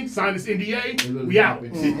 Pay the money, sign this NDA, we out.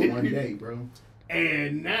 One day, bro.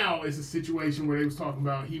 And now it's a situation where they was talking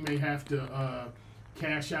about he may have to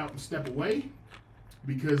cash out and step away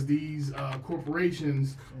because these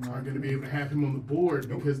corporations are going to be able to have him on the board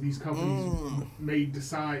because these companies may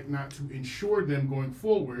decide not to insure them going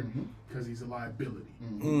forward because he's a liability.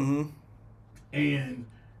 And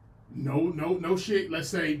no shit. Let's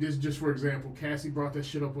say this just for example, Cassie brought that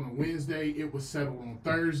shit up on a Wednesday. It was settled on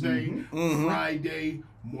Thursday. Friday,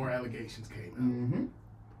 more allegations came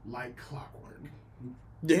out. Like clockwork.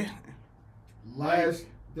 Yeah. That's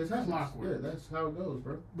clockwork. Yeah, that's how it goes,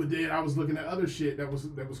 bro. But then I was looking at other shit that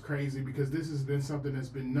was crazy because this has been something that's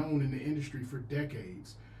been known in the industry for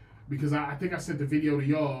decades. Because I think I sent the video to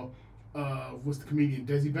y'all. What's the comedian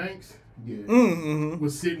Desi Banks? Yeah.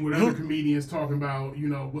 Was sitting with other comedians talking about, you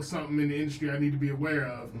know, what's something in the industry I need to be aware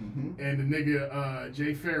of. And the nigga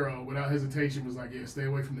Jay Farrow, without hesitation, was like, "Yeah, stay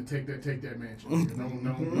away from the take that mansion.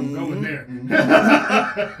 Don't go in there."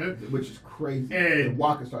 Which is crazy. And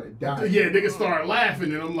Walker started dying. Yeah, niggas started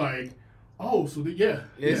laughing, and I'm like, "Oh, so yeah,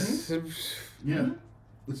 it's a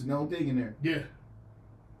known thing in there. Yeah.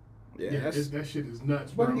 Yeah, that shit is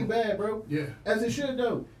nuts, bro. Fucking bad, bro. Yeah. As it should,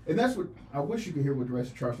 though. And that's what, I wish you could hear what the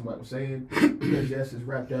rest of Charleston White was saying. Because yes, it's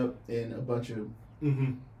wrapped up in a bunch of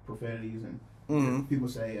profanities. And people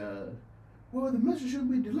say, well, the message shouldn't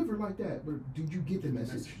be delivered like that. But did you get the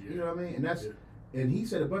message? You know what I mean? And that's, and he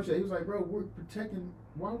said a bunch of, he was like, bro, we're protecting,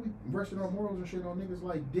 why are we resting our morals and shit on niggas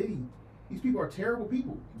like Diddy? These people are terrible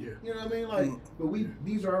people. Yeah. You know what I mean? Like, but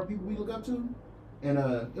these are our people we look up to. And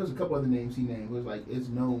there was a couple other names he named. It was like, it's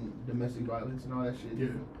known domestic violence and all that shit. Yeah.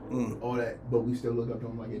 All that. But we still look up to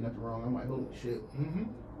him like, ain't nothing wrong. I'm like, holy shit.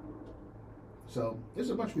 So,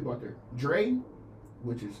 there's a bunch of people out there. Dre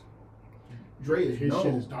is his known.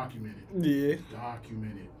 shit is documented. Yeah.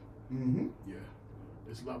 Documented. Yeah.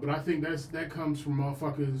 It's lot, but I think that comes from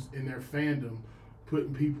motherfuckers in their fandom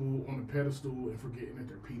putting people on a pedestal and forgetting that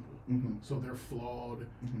they're people. So they're flawed.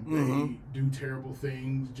 They do terrible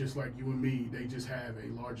things just like you and me. They just have a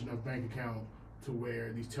large enough bank account to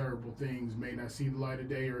where these terrible things may not see the light of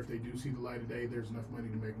day, or if they do see the light of day, there's enough money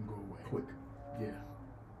to make them go away. Quick. Yeah.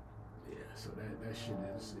 So that shit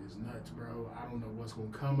is nuts, bro. I don't know what's gonna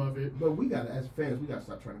come of it. But we gotta, as fans, we gotta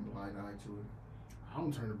stop turning a blind eye to it. I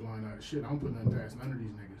don't turn a blind eye to shit. I don't put nothing past none of these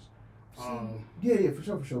niggas. Yeah, for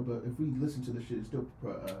sure. But if we listen to the shit, it's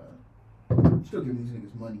still giving these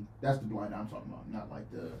niggas money. That's the blind I'm talking about, not like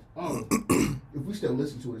the. If we still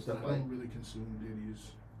listen to it and stuff I like. don't really consume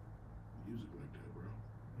Diddy's music like that, bro.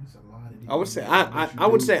 It's a lot of. Diddy I would say music. I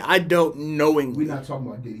would say I don't knowingly. We're not talking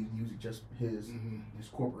about Diddy's music, just his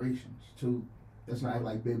corporations too. That's not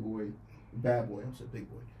like Bad Boy. I'm saying Big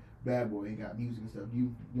Boy. Bad Boy ain't got music and stuff.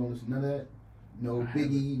 You don't listen to none of that. No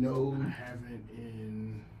Biggie, no. I haven't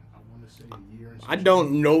in. Say a year. I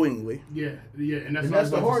don't knowingly. Yeah, and that's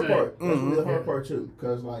the hard part. That's really the hard part too,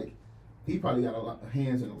 because like he probably got a lot of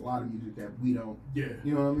hands in a lot of music that we don't. Yeah,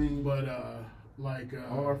 you know what I mean. But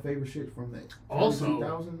all our favorite shit from that also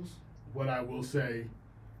 2000s. What I will say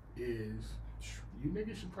is, you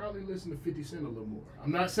niggas should probably listen to 50 Cent a little more.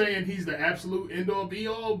 I'm not saying he's the absolute end all be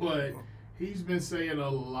all, but he's been saying a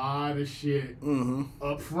lot of shit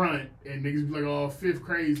up front, and niggas be like, "Oh, Fifth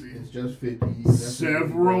crazy." It's just 50.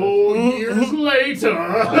 Several years later,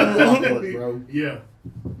 bro. Yeah,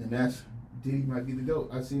 and that's Diddy might be the GOAT.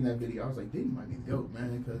 I seen that video. I was like, Diddy might be the GOAT,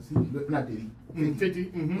 man, because he not Diddy. 50.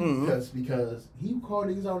 Because he called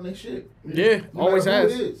niggas out on that shit. Yeah, no always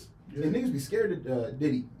has. It is. Yeah. And niggas be scared of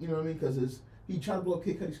Diddy. You know what I mean? Because he tried to blow up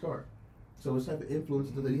Kid Cudi's car. So it's type of influence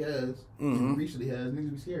that he has, and reach that he has,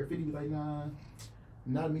 niggas be scared. 50 be like, nah,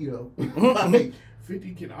 Not me though. Like,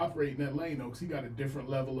 50 can operate in that lane though, because he got a different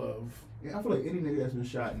level of. yeah, I feel like any nigga that's been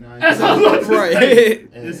shot 9 That's what I was about to Right. say.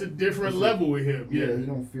 And It's a different level with him. Yeah, Yeah. you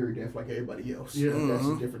don't fear death like everybody else. Yeah. That's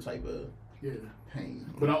a different type of Yeah. pain.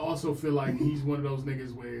 But I also feel like he's one of those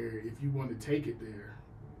niggas where if you want to take it there,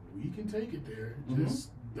 we can take it there. Just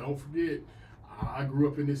don't forget, I grew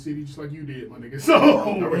up in this city just like you did, my nigga. So, I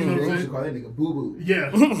you know what remember I'm they used to saying? call that nigga boo boo.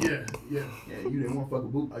 Yeah, yeah. Yeah, you didn't want to fuck a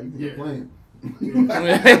boo. You Yeah. been playing.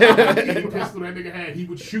 Any pistol that nigga had, he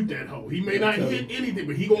would shoot that hoe. He may not hit anything,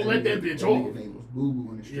 but he gonna let that bitch That off. nigga name was Boo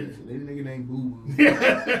Boo in the streets. Yeah. And that nigga named Boo Boo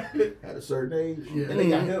Yeah. had a certain age. Yeah. And they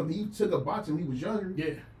got him. He took up boxing when he was younger.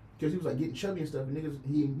 Yeah. Because he was like getting chubby and stuff. And niggas,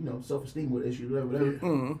 he, self-esteem with issues, whatever.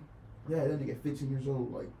 Yeah. Yeah, that nigga 15 years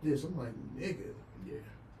old like this. I'm like, nigga, Yeah.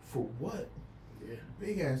 for what? Yeah.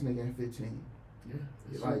 Big ass nigga at 15. Yeah.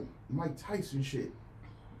 It's Like Mike Tyson shit.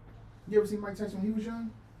 You ever seen Mike Tyson when he was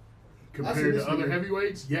young? compared to other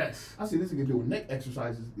heavyweights, yes. I see this nigga doing neck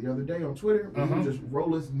exercises the other day on Twitter. He would just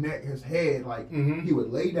roll his neck, his head, like he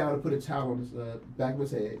would lay down and put a towel on his back of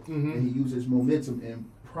his head, and he used his momentum and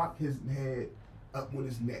prop his head up with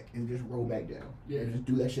his neck and just roll back down. Yeah. And just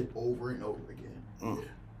do that shit over and over again. Yeah.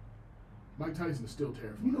 Mike Tyson is still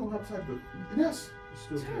terrifying. You know how type of that's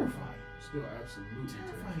Still terrifying. Still absolutely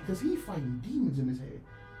Terrifying because he fighting demons in his head.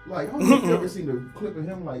 Like I don't know if you ever seen the clip of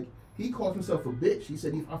him. Like he calls himself a bitch. He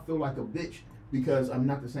said, "I feel like a bitch because I'm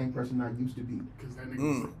not the same person I used to be." Because that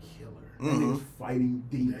nigga's a killer. That nigga's fighting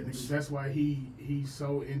demons. That's why he's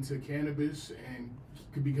so into cannabis, and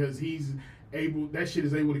because he's able, that shit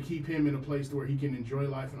is able to keep him in a place where he can enjoy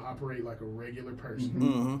life and operate like a regular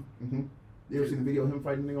person. You ever seen the video of him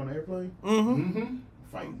fighting a nigga on the airplane?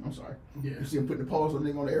 Fighting. I'm sorry. Yeah. You see him putting the paws on the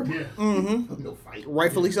nigga on the airplane? Yeah. No fight.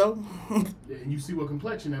 Rightfully so. Yeah, and you see what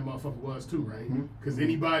complexion that motherfucker was too, right? Because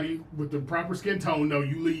anybody with the proper skin tone know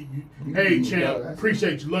you leave. Hey, champ,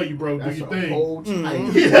 appreciate you, love you, bro. Do your thing. Whole He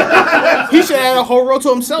should have had a whole row to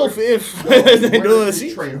himself if they do a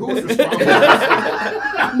seat. Who is responsible?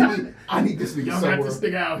 I need this nigga Y'all somewhere. got this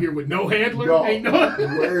nigga out here with no handler. Dog. Ain't no.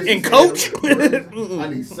 Where's And his coach? handler? I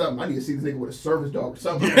need something. I need to see this nigga with a service dog or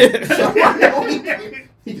something.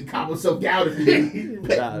 He can calm himself down if he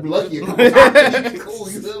lucky.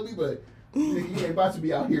 Cool, you feel me? But nigga, you ain't about to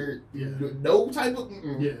be out here with no type of.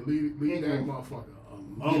 Yeah, leave that motherfucker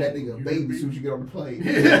alone. Get that nigga a baby as soon as you get on the plane.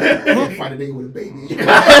 Find a nigga with a baby. Get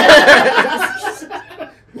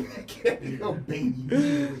that nigga a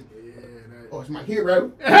baby. Oh, it's my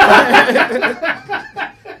hero.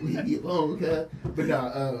 Leave me alone, okay? But nah,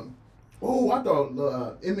 I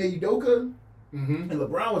thought M.A. Udoka and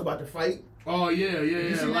LeBron was about to fight. Oh yeah.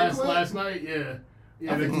 Last night, yeah.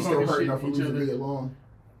 I think he's still hurting enough for losing me along.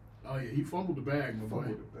 Oh yeah, he fumbled the bag, my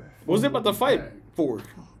boy. What was they about to fight for?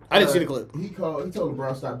 I didn't see the clip. He told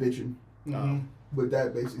LeBron stop bitching. But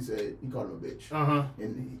that basically said he called him a bitch.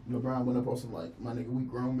 And LeBron went up on some like, my nigga, we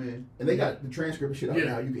grown men. And they got the transcript and shit up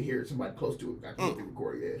now. You can hear it. Somebody close to it got the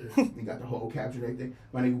record. Yeah. He got the whole caption and everything.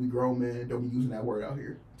 My nigga, we grown men. Don't be using that word out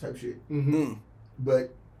here. Type shit.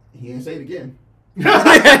 But he ain't say it again. He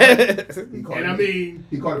called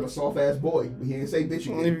him a soft ass boy, but he didn't say bitch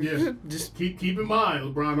again. Yeah. Just keep in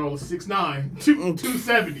mind, LeBron all 6'9",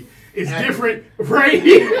 270. It's different, right?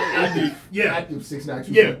 Active 6'9",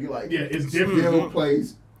 270. Like, it's different. Still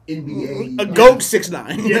plays NBA. A GOAT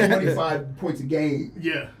 6'9". Yeah, 25 points a game.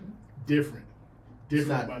 Yeah, different, my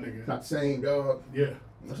nigga. It's not the same, dog. Yeah.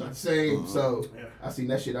 That's not the same. So I seen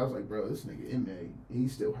that shit. I was like, bro, this nigga M.A.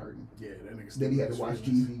 He's still hurting. Yeah, that nigga. Then he had to watch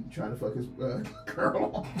Jeezy trying to fuck his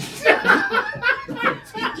girl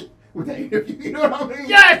with that interview. You know what I mean?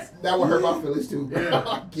 Yes. That would hurt my feelings too. Yeah.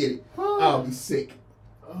 I get it. I'll be sick.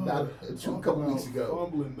 Not a couple weeks ago.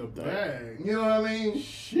 Fumbling the bag. You know what I mean?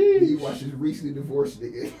 Sheesh. He watched his recently divorced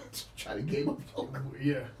nigga try to game up.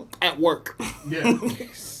 Yeah. At work. Yeah.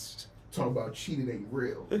 Talking about cheating ain't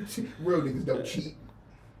real. Real niggas don't cheat.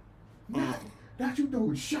 Not you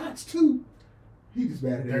throwing shots too. He just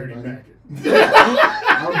bad at dirty everybody. backing.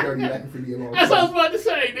 I'm dirty backing for the long That's what I was time. about to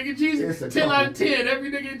say, nigga. Jeezy, 10 couple. out of 10.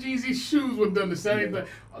 Every nigga in Jeezy's shoes would have done the same thing.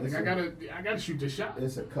 I think It's I gotta shoot this shot.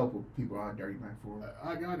 There's a couple people I dirty back for.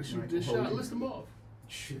 I gotta shoot Like, this hold shot. it. List them off.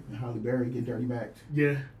 Shit, Holly Berry get dirty backed.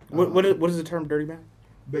 Yeah. What is the term dirty back?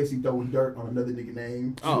 Basically throwing dirt on another nigga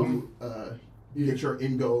name to get your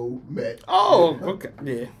end goal met. Oh, okay.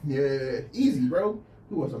 Yeah. Yeah, easy, bro.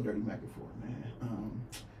 Who else I'm dirty backing for, man?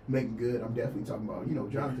 Making good. I'm definitely talking about.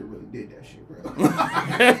 Jonathan really did that shit, bro.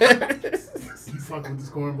 He fucking with this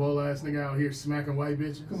cornball ass nigga out here smacking white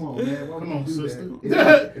bitches. Come on, man. Why Come on, do sister.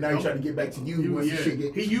 That? And now you trying to get back to you. Once Yeah. the shit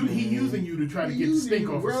get, He using you to try to get the stink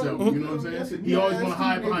off himself. You know what I'm saying? He always want to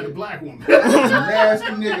hide behind a black woman. Nasty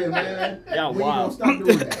nigga, man. Y'all When wild. you gonna stop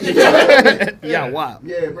doing that? Yeah, wild.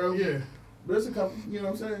 Yeah, bro. Yeah. There's a couple. You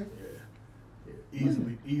know what I'm saying? Yeah.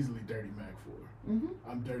 Easily Dirty Mac for her. Mm-hmm.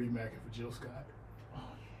 I'm Dirty Macking for Jill Scott.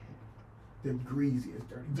 Them greasy as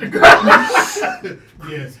dirty.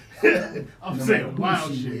 Yes. I'm No saying matter wild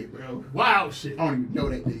who she shit. with, bro. Wild shit. I don't even know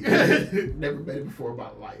that nigga. Never met him before in my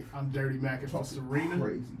life. I'm Dirty Macking for Serena.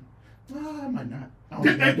 Crazy. I might not. I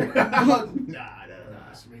don't know.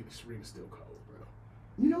 Nah. Serena's still cold, bro.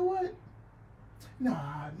 You know what?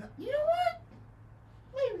 Nah. You know what?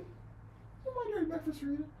 Maybe. You might dirty back for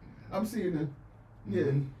Serena. I'm seeing her. Yeah.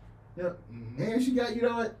 Mhm. Yep. Mm-hmm. And she got, you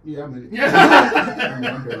know what? Yeah, I'm in it.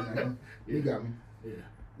 Yeah. I'm dirty Mac. You got me.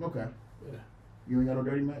 Yeah. Okay. Yeah. You ain't got no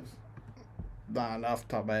dirty Macs? Nah, not off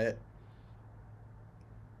the top of my head.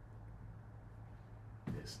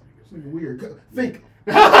 This It's nigga's nigga weird. Think.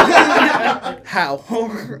 How?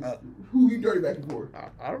 Who you dirty backing for?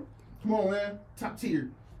 I don't. Come on, man. Top tier.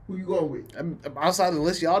 Who you going with? Outside the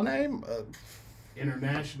list y'all name,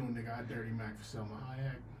 international nigga. I Dirty Mac for Selma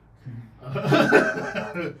Hayek.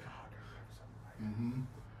 Mm-hmm.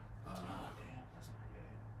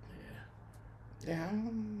 yeah,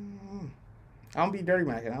 I don't be dirty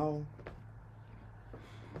macking. I don't.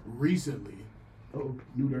 Recently, Oh,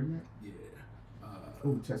 new dirty Mac? yeah.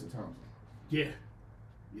 Oh, Tessa Thompson. Yeah.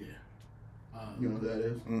 You know who that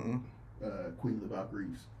is? Mm-mm. Queen of the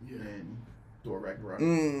Valkyries. Yeah. And Thor Ragnarok.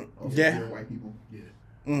 Also, Yeah. they're white people. Yeah.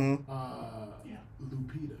 Mm-hmm. Yeah.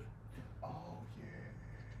 Lupita. Oh, yeah.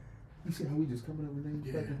 You see how we just coming up with names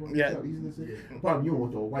back and forth? Yeah. How easy this is? Yeah. Problem, you don't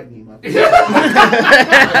want to throw a white name out there.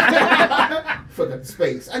 Fuck up the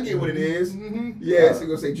space. I get what it is. Mm-hmm. Yeah, so you're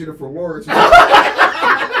going to say Jennifer Lawrence. Anna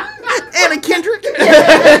Kendrick.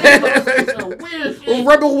 Weird shit.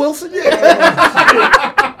 Rebel Wilson.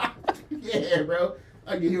 Yeah, bro.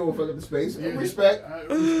 I get here with fuck up the space. Yeah. Respect. I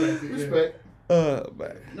respect it. Respect.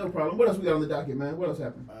 Man. No problem. What else we got on the docket, man? What else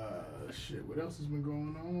happened? Shit. What else has been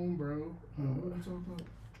going on, bro? What are we talking about?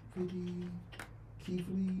 50, Keith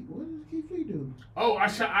Lee. What does Keith Lee do? Oh, I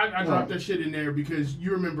dropped that shit in there because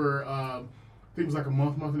you remember, I think it was like a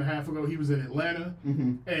month and a half ago, he was in Atlanta,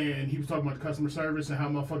 and he was talking about the customer service and how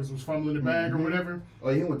motherfuckers was fumbling the bag or whatever. Oh,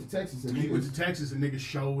 he went to Texas. And He went to Texas and niggas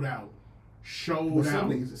showed out. But some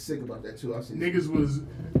niggas are sick about that too. I see. Niggas was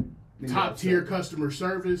Niggas top tier upset. customer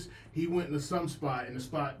service. He went into some spot, and the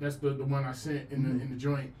spot, that's the one I sent in the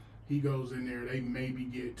joint. He goes in there, they maybe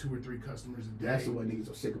get 2 or 3 customers a day. That's the one niggas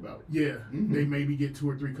are sick about. Yeah, they maybe get 2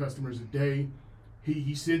 or 3 customers a day.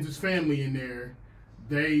 He sends his family in there.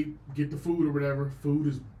 They get the food or whatever. Food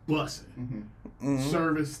is busting.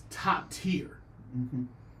 Service top tier.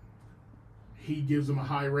 He gives them a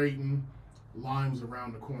high rating. Line was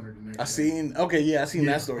around the corner the next day. I seen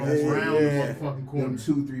that story. Around the Yeah. motherfucking corner. Them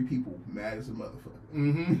 2-3 people mad as a motherfucker.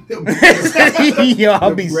 Yo,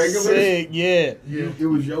 I'll be regulars? sick. Yeah. Yeah. It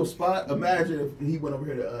was your spot. Imagine if he went over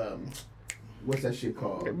here to what's that shit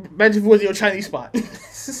called? Imagine if it was your Chinese spot. Nah,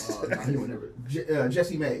 he went over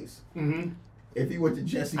Jesse Mays. If he went to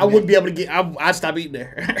Jesse, I wouldn't be able to get. I'd stop eating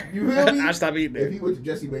there. You feel me? I'd stop eating If there. he went to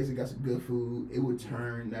Jesse Mays and got some good food, it would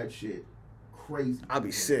turn that shit crazy. I'd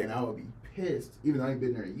be sick. And I would be pissed, even though I ain't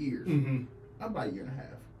been there in years. About a year and a half.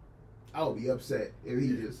 I would be upset if he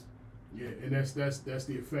just. Yeah, and that's the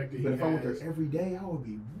effect that he But if I went has. there every day, I would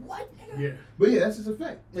be what? Nigga? Yeah. But yeah, that's his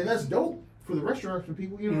effect, and that's dope for the restaurants for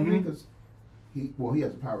people. You know what I mean? Because he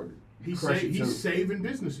has the power to crush it too. He's saving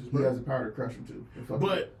businesses, He bro. has the power to crush them too. And fuck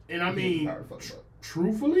But and I them up. He has mean, the power to fuck them up.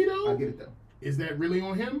 truthfully I though, get it though. is that really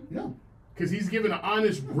on him? No. Because he's giving an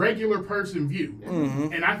honest, regular person view.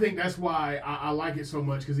 Mm-hmm. And I think that's why I like it so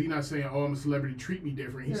much, because he's not saying, oh, I'm a celebrity, treat me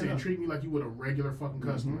different. He's saying, treat me like you would a regular fucking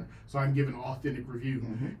customer, so I can give an authentic review.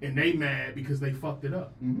 And they mad because they fucked it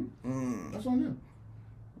up. That's on them.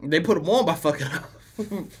 They put him on by fucking up.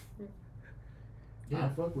 I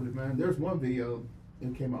fuck with it, man. There's one video,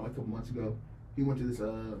 it came out like a couple months ago. He went to this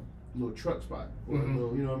little truck spot, or a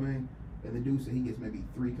little, you know what I mean? And the dude said he gets maybe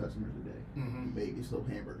 3 customers a day. Maybe it's a little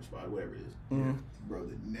hamburger spot, whatever it is. Bro,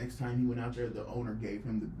 the next time he went out there, the owner gave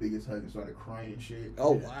him the biggest hug and started crying and shit.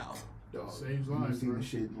 Oh wow. Dog, Saves you lives, seen bro. the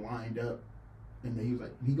shit lined up. And then he was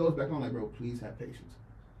like, he goes back on like, bro, please have patience.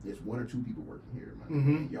 There's 1 or 2 people working here,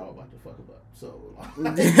 man. Y'all about to fuck him up. So,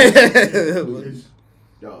 It's,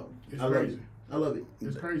 dog, it's I love crazy. it. I love it.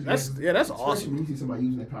 It's crazy. That's Especially awesome. when you see somebody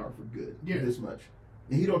using their power for good. Yeah. This much.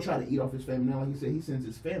 And he don't try to eat off his family. Now, like he said, he sends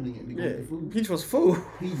his family in to go get the food. He wants food.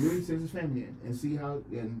 He really sends his family in and see how,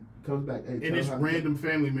 and comes back. Hey, and it's random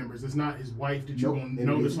family members. It's not his wife that you're going to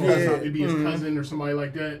know this whole Yeah. time. It'd be his cousin or somebody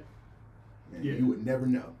like that. And you would never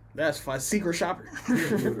know. That's fine. Secret shopper.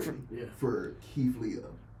 Yeah. For Keith Lee,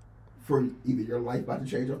 though. For either your life about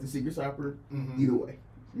to change off the secret shopper, either way.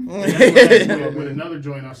 With another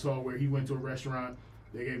joint I saw where he went to a restaurant,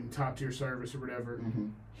 they gave him top tier service or whatever.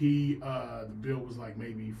 He the bill was like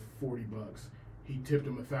maybe $40. He tipped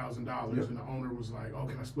him $1,000, and the owner was like, "Oh,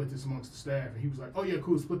 can I split this amongst the staff?" And he was like, "Oh yeah,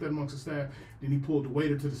 cool, split that amongst the staff." Then he pulled the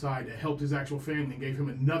waiter to the side that helped his actual family and gave him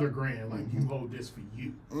another $1,000. Like, you hold this for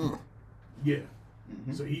you. Yeah.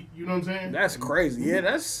 So he, you know what I'm saying? That's crazy. Yeah,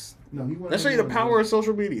 that's. No, That's show you the power of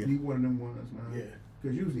social media. He one of them ones, man. Yeah.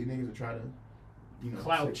 Because usually niggas will try to,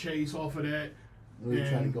 clout chase off of that. They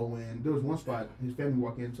try to go in. There was one spot his family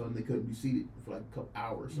walked in, so they couldn't be seated for like a couple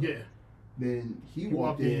hours. So. Yeah. Then he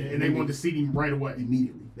walked in, and they wanted to seat him right away.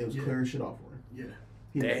 Immediately, they was clearing shit off for him. Yeah.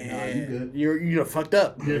 He was like, "Nah, you good? You're fucked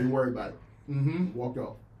up." Yeah. Didn't worry about it. Walked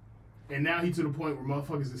off. And now he's to the point where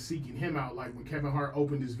motherfuckers is seeking him out. Like when Kevin Hart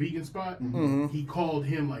opened his vegan spot, he called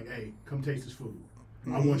him like, "Hey, come taste this food.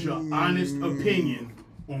 I want your honest opinion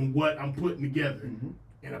on what I'm putting together."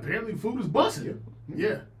 And apparently food is busting.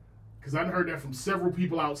 Yeah. Because I heard that from several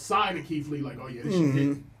people outside of Keith Lee, like, "Oh yeah, this shit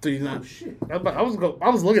hit." So he's not. Oh shit. I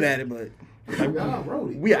was looking at it, but Like,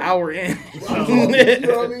 we an hour in. you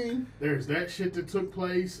know what I mean? There's that shit that took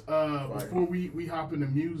place. Before we hop into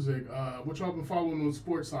music, what y'all been following on the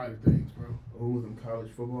sports side of things, bro? Oh, them college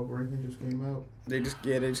football ranking just came out. They just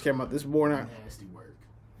came out this morning. Nasty work.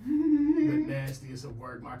 The nastiest of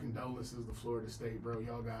work. My condolences to Florida State, bro.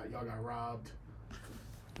 Y'all got robbed.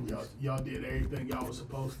 Y'all did everything y'all was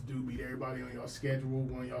supposed to do. Beat everybody on y'all schedule.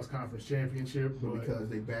 Won y'all's conference championship. But because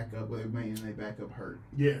they back up, they back up hurt.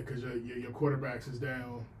 Yeah, because your quarterbacks is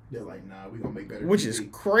down. They're like, nah, we gonna make better. Which TV. is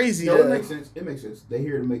crazy. No, it makes sense. It makes sense. They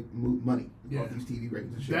here to make money Yeah. off these TV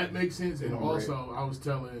ratings and shit. That makes sense. And Right. also, I was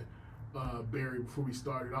telling Barry before we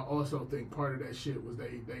started, I also think part of that shit was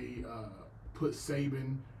they put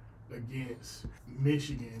Saban against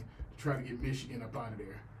Michigan to try to get Michigan up out of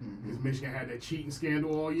there. Because Michigan had that cheating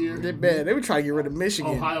scandal all year. They bad. They were trying to get rid of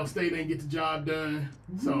Michigan. Ohio State didn't get the job done,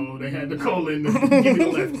 so they had to call in to give me the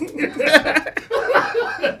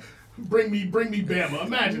left. Bring me Bama.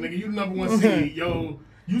 Imagine, nigga, you the number one seed. Yo,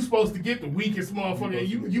 you supposed to get the weakest motherfucker.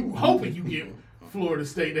 You hoping you get Florida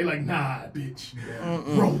State. They like, nah, bitch.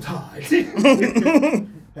 Roll Tide.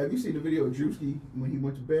 Have you seen the video of Drewski when he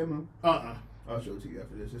went to Bama? I'll show it to you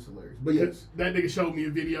after this. It's hilarious. But yes. That nigga showed me a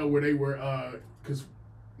video where they were, because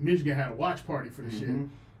Michigan had a watch party for the shit.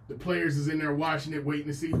 The players is in there watching it, waiting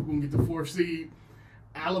to see who gonna get the 4th seed.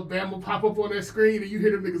 Alabama pop up on that screen, and you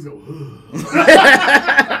hear them niggas go,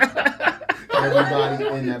 Everybody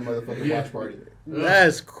in that motherfucking watch party.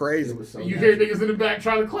 That's crazy. So you hear niggas in the back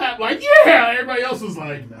trying to clap, like, yeah! Everybody else was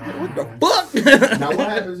like, nah. What the fuck? Now what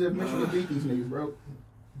happens if Michigan beat these niggas, bro?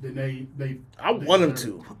 Then I want them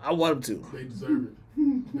to. They deserve it.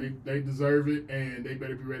 They deserve it, and they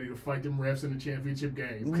better be ready to fight them refs in the championship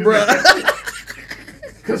game.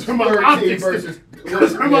 Because from an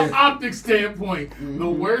optics standpoint, the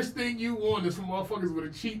worst thing you want is for motherfuckers with a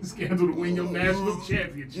cheating scandal to win your national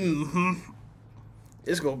championship.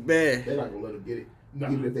 It's gonna be bad. They're not gonna let them get it, No,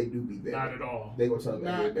 even if they do beat bad. not at all. They gonna tell them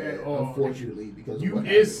Not bad, at all. unfortunately, because You of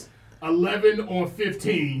what is 11 on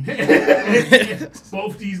 15.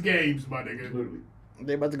 Both these games, my nigga. literally.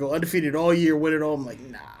 They about to go undefeated all year, win it all. I'm like,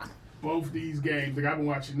 nah. Both these games. Like, I've been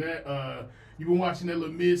watching that. You been watching that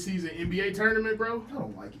little mid-season NBA tournament, bro? I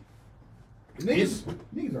don't like it.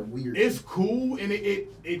 Niggas are weird. It's cool, and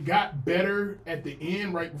it got better at the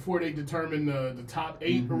end, right before they determined the top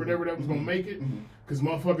 8 or whatever that was gonna make it. Because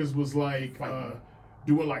motherfuckers was like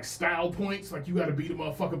doing like style points, like you got to beat a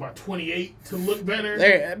motherfucker by 28 to look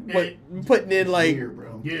better. But putting in like weird,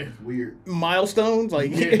 bro. Yeah. It's weird. milestones,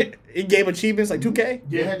 like in game achievements, like 2K.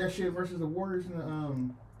 They had that shit versus the Warriors and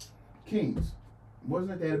the Kings.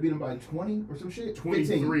 Wasn't it? They had to beat them by 20 or some shit?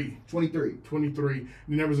 23. 23.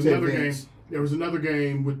 Then there was To another game. advance. There was another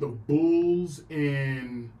game with the Bulls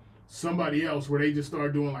and somebody else where they just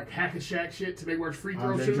started doing like hack-a-shack shit to their worst free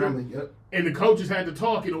throw Andre shooter. Drummond, yep. And the coaches had to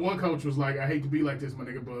talk, and the one coach was like, I hate to be like this, my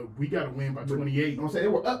nigga, but we got to win by 28. I'm saying they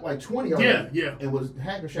were up like 20 already. Yeah. It was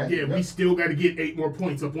hack or shack. Yeah, we still got to get 8 more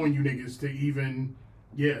points up on you niggas to even,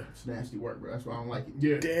 It's nasty work, bro. That's why I don't like it.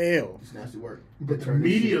 yeah. Damn. It's nasty work. But the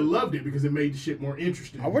media loved it because it made the shit more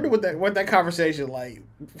interesting. I wonder what that conversation like.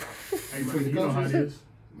 Hey, man, you know how it is.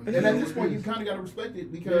 And at this point, you kind of got to respect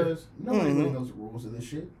it because nobody really knows the rules of this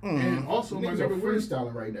shit. And also, my Niggas are nigga,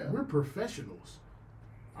 freestyling right now. we're professionals.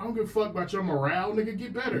 I don't give a fuck about your morale, nigga.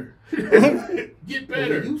 Get better. Get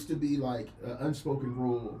better. It used to be like an unspoken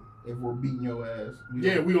rule. If we're beating your ass, we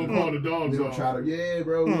don't call the dogs. We don't try to,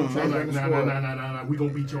 bro. We don't try to nah. We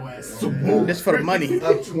gonna beat your ass. That's for the money.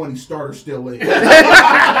 Up 20, starter still in. A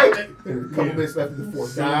couple minutes left in the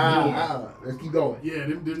fourth. Let's keep going. Yeah,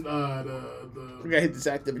 we gotta hit this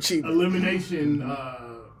active achievement. Elimination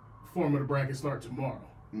form of the bracket start tomorrow.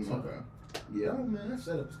 So. Okay. Yeah, man, that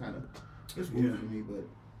setup is kind of it's weird for me,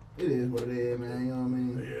 but it is what it is, man. You know what I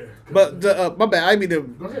mean? Yeah. But my bad.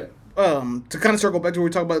 Go ahead. To kind of circle back to what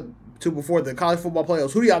we talked about before, the college football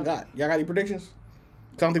playoffs. Who do y'all got? Y'all got any predictions?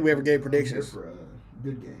 I don't think we ever gave predictions. For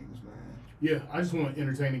good games, man. Yeah, I just want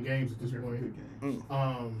entertaining games at this point. Good games.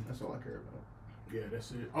 That's all I care about. Yeah,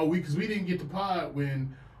 that's it. Oh, because we didn't get the pod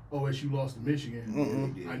when OSU lost to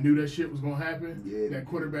Michigan. Yeah, I knew that shit was gonna happen. Yeah, that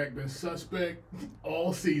quarterback been suspect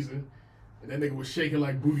all season, and that nigga was shaking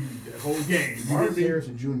like booty meat that whole game. Mark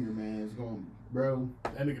Harrison Jr. man is going. Bro,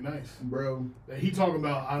 that nigga nice. Bro. He talking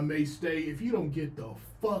about I may stay if you don't get the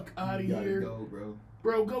fuck out of here. Go, bro.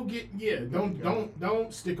 Bro, go get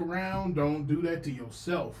don't stick around. Don't do that to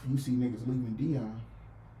yourself. You see niggas leaving Dion.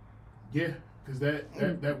 Yeah, because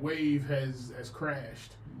that wave has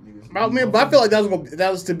crashed. But I feel like that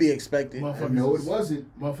was to be expected. No, it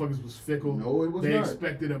wasn't. Motherfuckers was fickle. No, it was not. They not.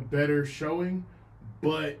 expected a better showing,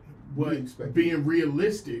 but being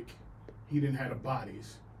realistic, he didn't have the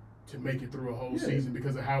bodies to make it through a whole season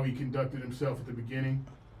because of how he conducted himself at the beginning.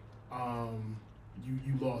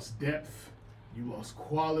 You lost depth, you lost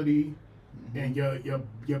quality, and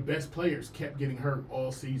your best players kept getting hurt all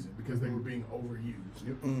season because they were being overused.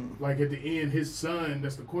 Yep. Like at the end, his son,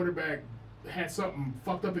 that's the quarterback, had something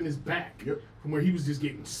fucked up in his back from where he was just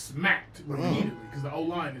getting smacked repeatedly because the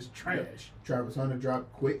O-line is trash. Yep. Travis Hunter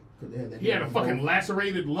dropped quick because they had that. He had a fucking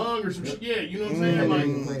lacerated lung or some shit. Yeah, you know what I'm saying?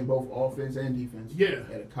 Like playing both offense and defense. Yeah,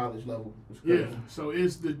 at a college level. Yeah, so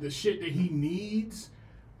it's the shit that he needs.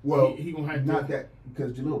 Well, he gonna have not that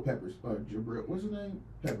because Jalil Peppers, Jabril, what's his name?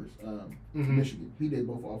 Peppers, from Michigan. He did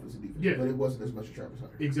both offense and defense. But it wasn't as much as Travis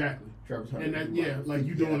Hunter. Exactly. Travis Hunter. And that like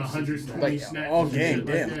you doing 120 snaps all game.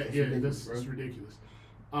 Damn. Like that. Yeah, that's ridiculous.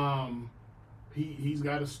 He's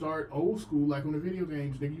got to start old school like on the video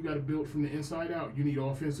games. Nigga, you got to build from the inside out. You need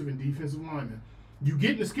offensive and defensive linemen. You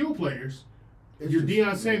getting the skill players. You're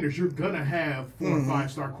Deion Sanders. You're gonna have 4 or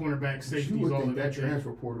 5-star cornerback safeties. All of that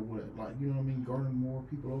transfer portal would you know what I mean, garner more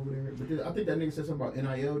people over there. But I think that nigga said something about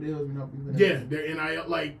NIL deals. You know, they're NIL.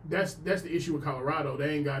 Like that's the issue with Colorado.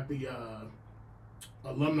 They ain't got the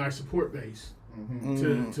alumni support base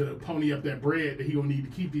to pony up that bread that he gonna need to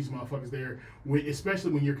keep these motherfuckers there. Especially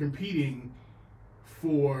when you're competing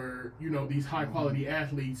for these high quality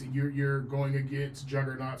athletes and you're going against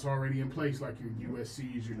juggernauts already in place like your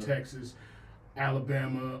USC's, your Texas,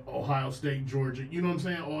 Alabama, Ohio State, Georgia. You know what I'm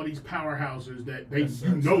saying? All these powerhouses that they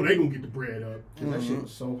gonna get the bread up. That shit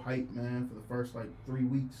was so hyped, man, for the first 3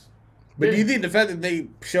 weeks. But do you think the fact that they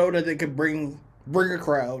showed that they could bring a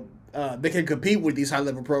crowd, they can compete with these high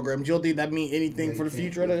level programs, you don't think that mean anything for the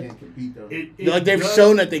future? They can't compete though. They've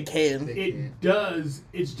shown that they can. It does.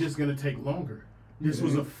 It's just gonna take longer. This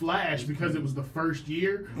was a flash because it was the first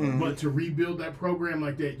year, but to rebuild that program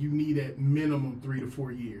like that, you need at minimum 3 to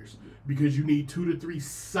 4 years because you need 2 to 3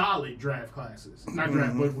 solid draft classes, not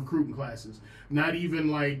draft, but recruiting classes. Not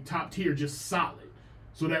even like top tier, just solid.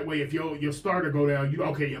 So that way, if your starter go down,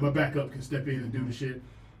 my backup can step in and do the shit.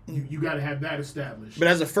 You got to have that established. But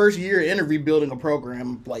as a first year in rebuilding a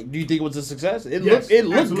program, do you think it was a success? It looked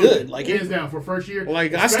good. Hands down for first year.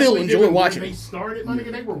 I still enjoy watching. They started, my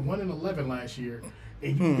nigga. They were 1-11 last year,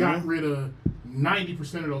 and you got rid of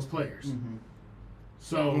 90% of those players.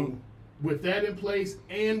 So with that in place,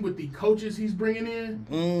 and with the coaches he's bringing in,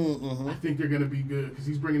 I think they're going to be good because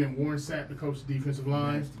he's bringing in Warren Sapp to coach the defensive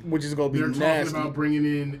line, which is going to be nasty. They're talking about bringing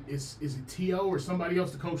in is it T.O. or somebody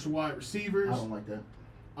else to coach the wide receivers. I don't like that.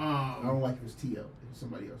 I don't like if it's T.O. If it's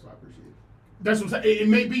somebody else, I appreciate it. That's what I'm saying. It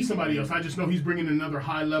may be somebody else. I just know he's bringing another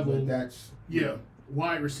high level.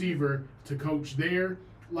 Wide receiver to coach there.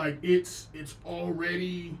 Like it's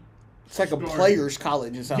already. It's like started. A players'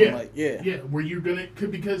 college. It sounds like where you're gonna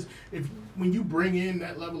because when you bring in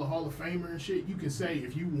that level of Hall of Famer and shit, you can say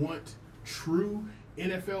if you want true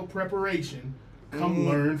NFL preparation, come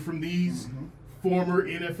learn from these former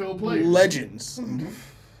NFL players, legends.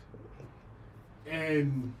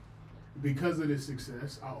 And because of this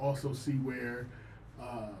success, I also see where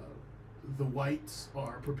the Whites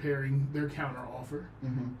are preparing their counteroffer.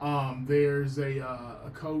 There's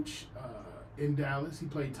a coach in Dallas. He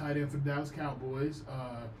played tight end for the Dallas Cowboys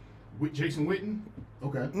with Jason Witten.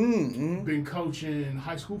 Okay. Been coaching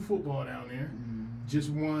high school football down there. just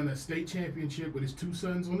won a state championship with his 2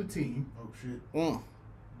 sons on the team. Oh shit.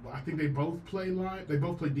 I think they both play line. They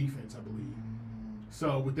both play defense, I believe.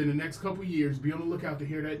 So within the next couple years, be on the lookout to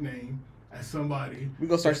hear that name as somebody. We're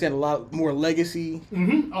gonna start seeing a lot more legacy,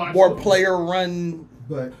 Oh, more player-run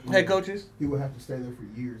But head coaches. He would have to stay there for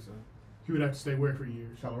years. He would have to stay where for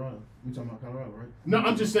years? Colorado. We talking about Colorado, right? No,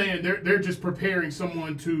 I'm just saying they're just preparing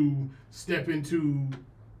someone to step into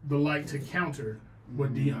the light to counter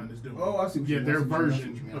what Dion is doing. Oh, I see. What you mean. their I see what you mean.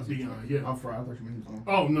 version of Dion. Yeah. I'm fried. I thought you meant he was on.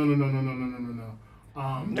 Oh no.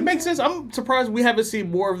 It makes sense. I'm surprised we haven't seen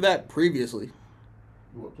more of that previously.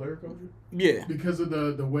 What, player coaching? Yeah. Because of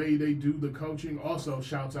the way they do the coaching. Also,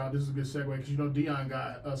 shouts out. This is a good segue because Dion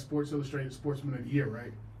got a Sports Illustrated Sportsman of the Year,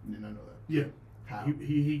 right? I did not know that. Yeah. How?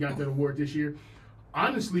 He got that award this year.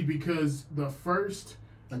 Honestly, because the first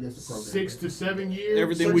I guess the program 6 to 7 years,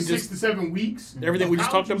 Everything we 6 just- to 7 weeks, Everything we just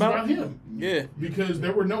college talked was about. him. Yeah. Because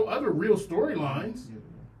there were no other real storylines. Yeah,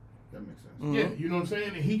 that makes sense. Mm-hmm. Yeah, you know what I'm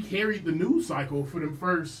saying? And he carried the news cycle for them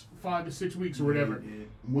first 5 to 6 weeks or whatever. Yeah.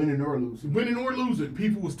 Winning or losing. Winning or losing,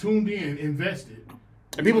 people was tuned in, invested.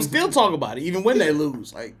 And people still talk about it, even when they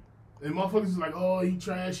lose. Like, And motherfuckers is like, oh, he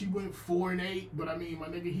trash. He went 4-8, but I mean, my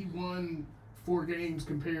nigga, he won 4 games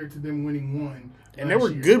compared to them winning 1. and there were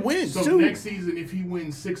last year. good wins So too. next season, if he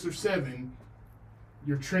wins 6 or 7,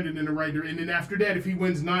 you're trending in the right direction. And then after that, if he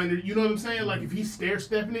wins 9, you know what I'm saying? Like if he's stair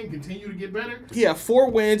stepping it and continue to get better. He had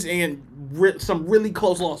 4 wins and some really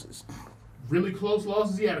close losses. Really close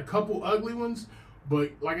losses. He had a couple ugly ones,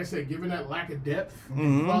 but like I said, given that lack of depth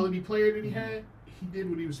and quality player that he had, he did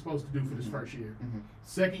what he was supposed to do for this first year.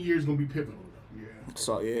 Second year is gonna be pivotal though. Yeah.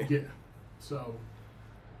 So yeah. Yeah. So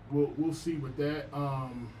we'll see with that.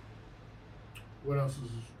 What else is?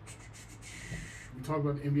 We talked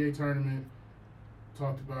about the NBA tournament.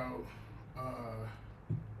 Talked about.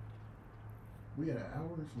 We had an hour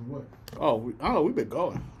from what? Oh, I don't know. We've been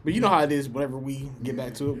going, but you know how it is. Whenever we get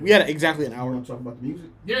back to it, we had exactly an I hour. want to talk about the music.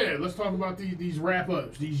 Yeah, let's talk about these wrap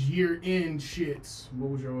ups, these year end shits. What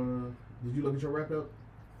was your? Did you look at your wrap up?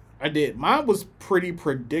 I did. Mine was pretty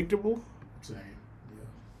predictable. Same. Yeah.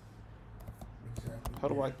 Exactly. How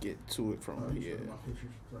do I get to it from here? My pictures.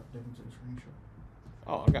 So I definitely took a screenshot.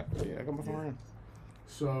 Oh, I got my phone around.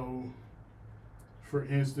 So, for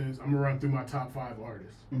instance, I'm gonna run through my top 5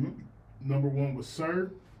 artists. Number 1 was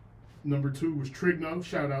Sir. Number 2 was Trigno.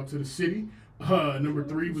 Shout out to the city. Number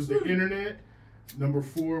 3 was the internet. Number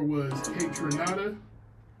 4 was Hey Trinata.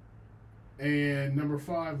 And number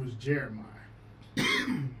 5 was Jeremiah. Yeah.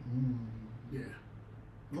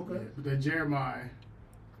 Okay. Yeah, but that Jeremiah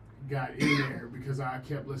got in there because I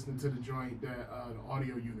kept listening to the joint that the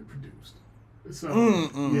audio unit produced. So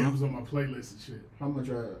yeah, it was on my playlist and shit. How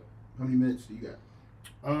many minutes do you got?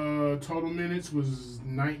 Total minutes was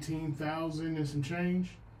 19,000 and some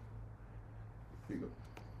change. Here you go.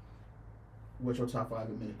 What's your top 5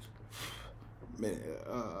 in minutes?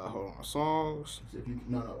 Hold on. Songs. So if you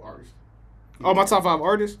no artists. Oh, my top 5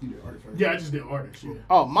 artists? You did artists, right? Yeah, I just did artists. Yeah.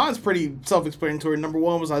 Oh, mine's pretty self-explanatory. Number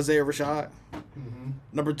 1 was Isaiah Rashad.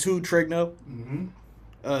 Number 2, Trigno.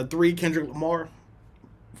 3, Kendrick Lamar.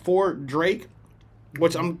 4, Drake,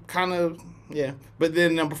 which I'm kind of, yeah. But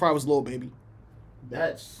then number 5 was Lil Baby.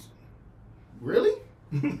 That's really.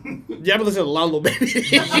 Yeah, I've been listening to a lot of Lil Baby.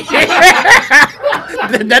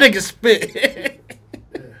 that nigga spit.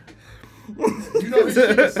 You know his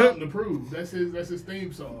shit is something to prove. That's his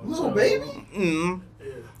theme song. Lil Baby? Mm-hmm.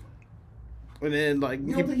 Yeah. And then, like,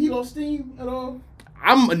 You don't think he lost steam at all?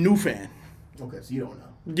 I'm a new fan. Okay, so you don't know.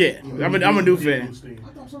 Yeah, I'm a new fan. I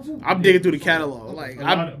thought so too. I'm digging through the catalog. Like,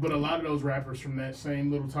 but a lot of those rappers from that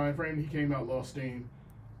same little time frame, he came out lost steam,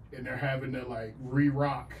 and they're having to like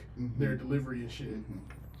re-rock their delivery and shit.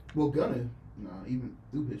 Well, Gunna, even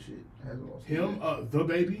through his shit, hasn't lost steam. Him, the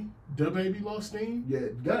baby lost steam. Yeah,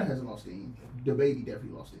 Gunna hasn't lost steam. The Baby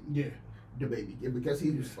definitely lost steam. Yeah. The Baby, yeah, because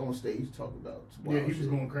he was on stage talking about. Yeah, he was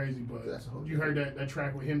going crazy, but That's a whole you heard that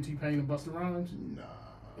track with him, T-Pain, and Busta Rhymes? Nah.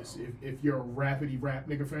 If you're a rapidy rap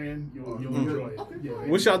nigga fan, you'll enjoy it. Okay, Yeah.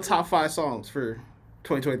 what's your top 5 songs for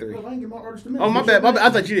 2023? Well, I ain't get my artist a minute. Oh, my bad. I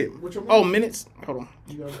thought you did. What's your Oh, minutes? minutes? Hold on.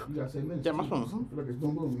 You gotta say minutes. Yeah, my too. phone. I feel like it's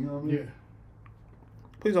boom boom. You know what I mean? Yeah.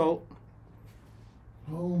 Please hold.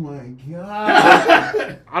 Oh my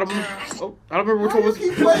god. I don't remember which one was.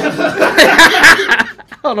 Keep playing.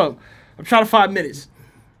 Hold on. I'm trying to find minutes.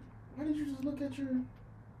 Why did you just look at your?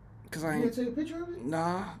 Cause You I didn't ain't. take a picture of it?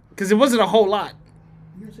 Nah. Cause it wasn't a whole lot.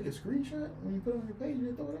 You didn't take a screenshot when you put it on your page? You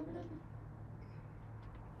didn't throw it up or nothing?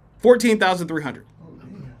 14,300. Oh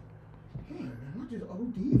damn. Damn, I just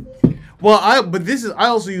OD. Well, I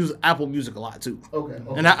also use Apple Music a lot too. Okay.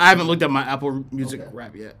 And I haven't looked at my Apple Music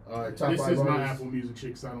rap yet. All right, top This 5 is artists. my Apple Music shit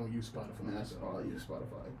because I don't use Spotify. Man, that's all I use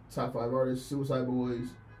Spotify. Top 5 artists: Suicide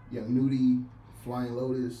Boys, Young Nudie, Flying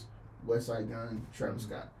Lotus, West Side Gun, Travis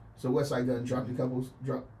Scott. So West Side Gun dropped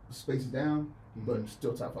spaces down, but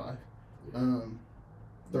still top 5.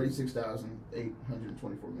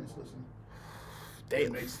 36,824 minutes listening.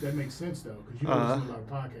 Damn. That makes sense though, because you don't listen to a lot of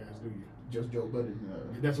podcasts, do you? Just Joe Budden.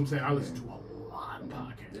 That's what I'm saying. I listen to a lot of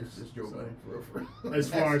podcasts. It's just Joe Budden, for real. As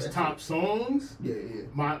far as top songs, yeah.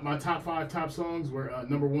 My top 5 top songs were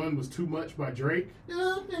number 1 was "Too Much" by Drake.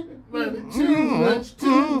 Too much.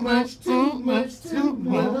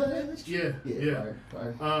 Yeah.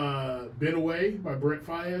 Fire. "Been Away" by Brent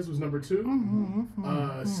Faiyaz was number 2.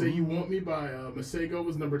 "Say You Want Me" by Masego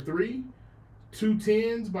was number 3.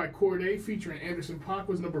 210s by Corday featuring Anderson .Paak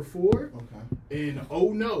was number 4. Okay. And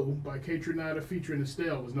 "Oh No" by K Trinata featuring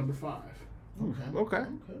Estelle was number 5. Okay.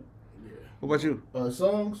 Yeah. What about you?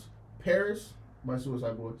 Songs: Paris by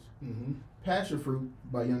Suicide Boys, Mm-hmm. Passion Fruit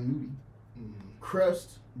by Young Nudie,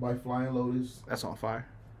 Crust by Flying Lotus. That's on fire.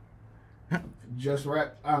 Just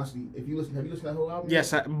Rap. Honestly, have you listened to that whole album?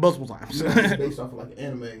 Yes, multiple times. It's based off of like an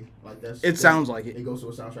anime. Like sounds like it. It goes to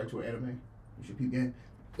a soundtrack to an anime. You should peep in.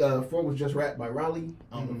 4 was Just Rap by Raleigh.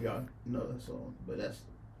 I don't know if y'all know that song, but that's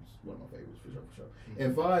one of my favorites for sure.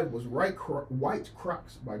 And 5 was White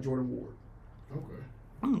Crocs by Jordan Ward. Okay.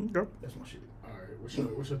 That's my shit. All right.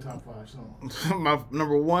 What's your top 5 songs? My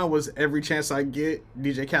number 1 was "Every Chance I Get,"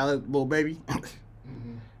 DJ Khaled, Lil Baby.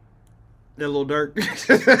 That Lil Durk.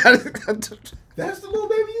 That's the Lil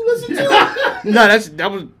Baby you listen to? No,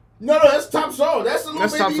 that was. No, that's top song. That's the Lil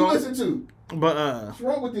Baby you listen to. But what's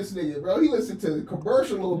wrong with this nigga, bro? He listened to the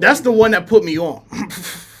commercial Lil Baby. That's the one that put me on.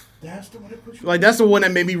 That's the one that put you Like, that's the one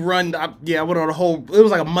that made me run. I went on the whole. It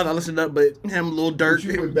was like a month I listened up, but him, Lil Durk.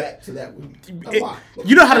 You went back to that one.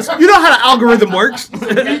 You know how the algorithm works.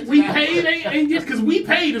 we paid ain't just because we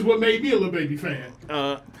paid is what made me a Lil Baby fan.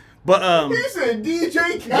 But he said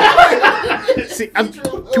DJ Khaled. See,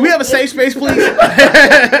 can we have a safe space, please? Leave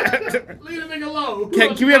the nigga alone.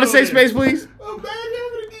 Can we have a safe space, please?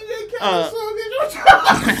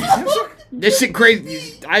 This shit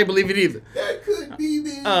crazy. I ain't believe it either. That could be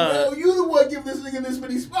me, bro. You the one giving this nigga this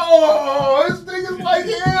many. Oh, this nigga's like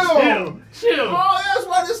him. Chill. Oh, that's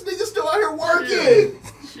why this nigga's still out here working.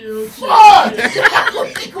 Chill. Fuck.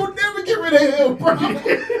 He could never get rid of him, bro.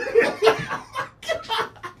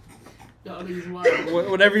 Y'all niggas wild.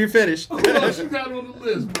 Whenever you finish. What else you got on the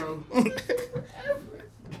list, bro?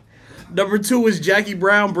 Number 2 is Jackie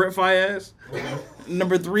Brown, Brent Faiyaz.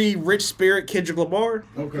 Number 3, Rich Spirit, Kendrick Lamar.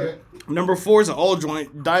 Okay. Number 4 is an old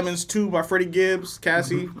joint, Diamonds 2 by Freddie Gibbs,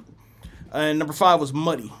 Cassie. And number 5 was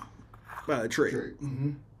Muddy by Trey.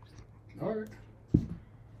 Mm-hmm. All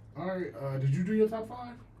right. Did you do your top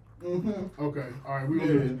 5? Mm-hmm. Okay. All right. We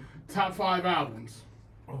gonna do top 5 albums.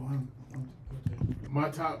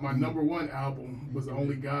 My number 1 album was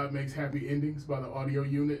 "Only God Makes Happy Endings" by the Audio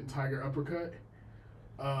Unit and Tiger Uppercut.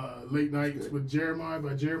 "Late Nights with Jeremiah"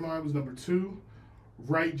 by Jeremiah was number 2.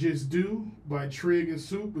 "Right Just Do" by Trig and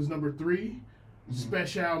Soup was number 3.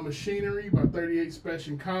 "Special Machinery" by 38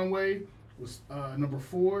 Special and Conway was number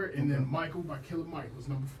 4. And then "Michael" by Killer Mike was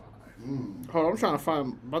number 5. Hold on, I'm trying to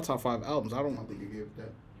find my top 5 albums. I don't think you gave it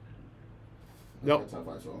that. Nope. Top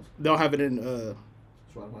 5 songs. They'll have it in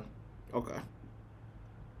Spotify. Okay.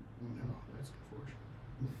 No, that's unfortunate.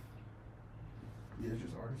 Yeah, it's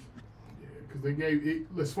just artists. Yeah, because they gave it,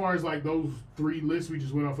 as far as like those 3 lists we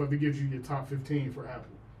just went off of, it gives you your top 15 for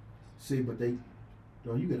Apple. See, but you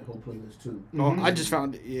get a whole playlist too. Oh, I just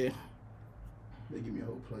found it. Yeah. They give me a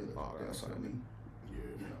whole playlist. Oh, that's what I mean.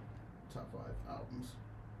 Yeah. Top 5 albums.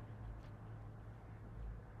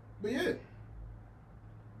 But yeah.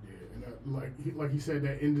 And like he said,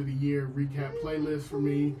 that end of the year recap playlist for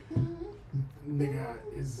me, nigga,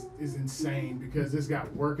 is insane because it's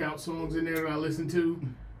got workout songs in there that I listen to,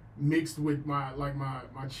 mixed with my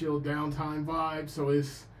chill downtime vibe. So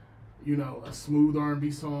it's, a smooth R&B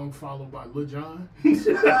song followed by Lil Jon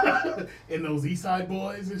and those Eastside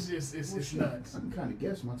Boys. It's nuts. I can kind of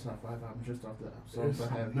guess my top 5 albums just off the songs It's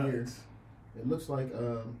I have nuts. here. It looks like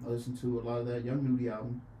I listened to a lot of that Young Nudie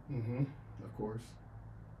album, of course.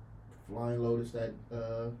 Flying Lotus, that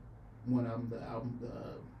one album,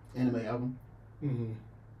 the anime album.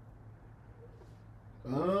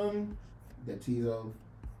 That Tizo.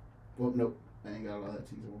 Well, nope, I ain't got a lot of that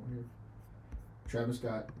Tizo over here. Travis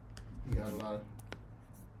Scott, you got a lot of.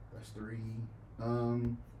 That's 3.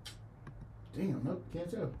 Damn, nope, can't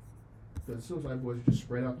tell. Because the Suicide Boys are just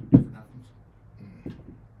spread out through different albums.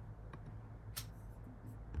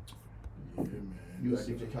 Yeah, man. You got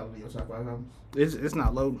DJ Khaled in your top 5 albums? It's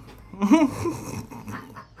not loading.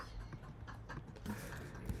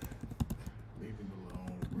 Leave him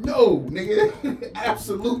alone. No, nigga.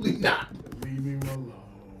 Absolutely not. Leave him alone.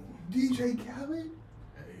 DJ Khaled?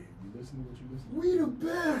 Hey, you listen to what you listen to? We the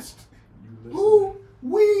best. You listen. Who?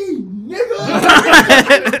 We,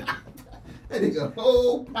 nigga. That nigga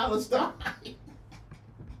whole Palestine.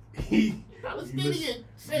 Palestinian.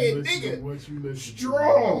 Say it, nigga. What you listen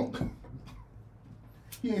Strong.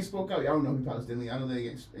 He ain't spoke out. I don't know who Palestinian. I don't think he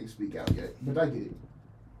ain't speak out yet. But I get it.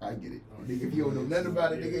 Nigga, if you don't know nothing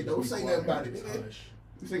about it, nigga, don't say nothing about it. Nigga.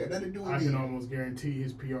 This ain't got nothing to do with I me. can almost guarantee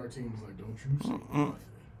his PR team is like, don't you say nothing.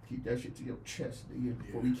 Keep that shit to your chest, nigga,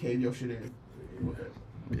 before we cave your shit in.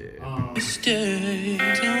 Yeah. Stay,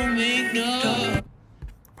 don't make no.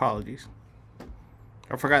 Apologies.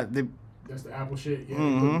 I forgot. That's the Apple shit. Yeah,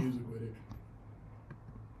 Mm-hmm. they put music with it.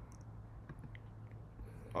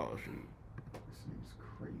 Oh, shoot. This nigga's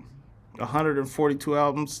crazy. 142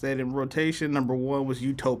 albums stayed in rotation. Number 1 was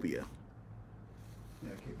Utopia. Yeah,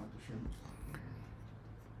 I came out the shrimp.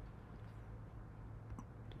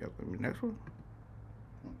 Yep, next one.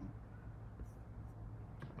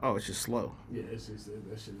 Oh, it's just slow. Yeah, it's just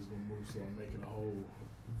that shit is gonna move slow and make it a whole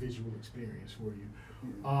visual experience for you.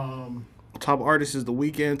 Top artist is The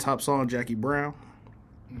Weeknd. Top song, Jackie Brown.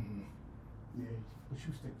 Mm-hmm. Yeah, but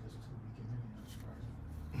you stick this to the weekend. That's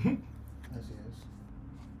surprising. That's yes.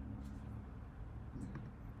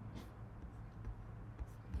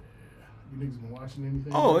 You niggas been watching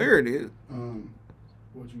anything? Oh, here it is.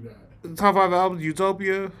 What you got? Top 5 albums,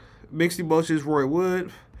 Utopia. Mixed Emotions, Roy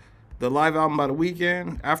Wood. The live album by The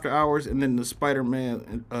Weeknd, After Hours, and then the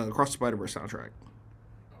Spider-Man, Across the Spider-Verse soundtrack.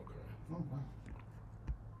 Okay. Oh, wow.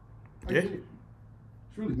 I Yeah. get it.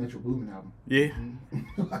 It's really Metro Boomin album. Yeah.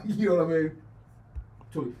 Like, you know what I mean?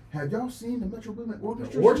 Totally. Have y'all seen the Metro Boomin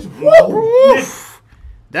orchestra? Woo!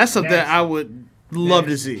 That's something Nasty. I would love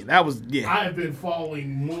to see. That was, yeah. I have been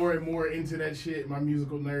falling more and more into that shit. My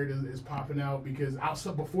musical nerd is popping out because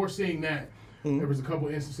before seeing that, there was a couple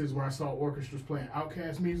instances where I saw orchestras playing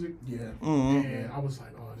Outkast music, Yeah. Mhm. and I was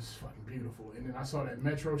like, "Oh, this is fucking beautiful." And then I saw that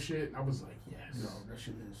Metro shit, and I was like, "Yes, No, that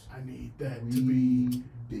shit is I need that to be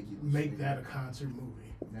ridiculous. make nigga. that a concert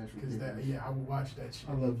movie." That's Because ridiculous. I would watch that shit.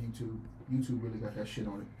 I love YouTube. YouTube really got that shit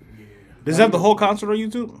on it. Yeah. Does it have the whole concert on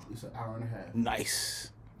YouTube? It's an hour and a half.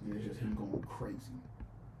 Nice. And it's just him going crazy.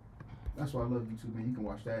 That's why I love YouTube, man. You can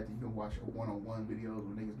watch that. You can watch a one-on-one videos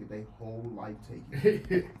where niggas get their whole life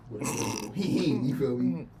taken. With a little you feel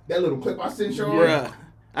me? That little clip I sent y'all. Bruh.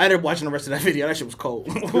 I ended up watching the rest of that video. That shit was cold.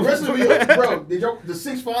 The rest of the video, bro, the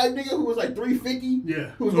 6'5" nigga who was like 350,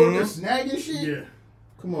 Yeah. who was going to snag and shit. Yeah.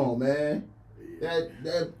 Come on, man.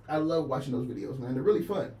 That I love watching those videos, man. They're really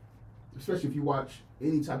fun, especially if you watch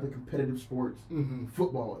any type of competitive sports, Mm-hmm.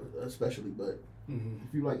 football especially. But Mm-hmm.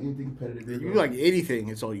 if you like anything competitive, If you like anything,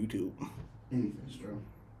 it's on YouTube. anything's true.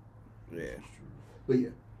 Yeah. But yeah,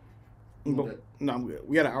 No, I'm good.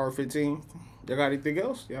 We got an hour 15. Y'all got anything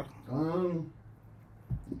else? Yeah. let me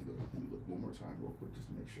look one more time real quick just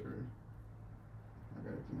to make sure I got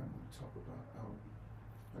everything I want to talk about out.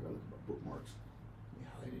 I gotta look at my bookmarks.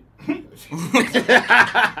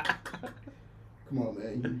 Come on,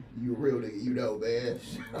 man. You a real nigga, you know, man.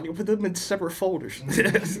 You put them in separate folders. You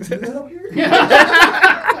that up here?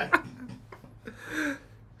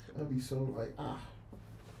 I'd be so like,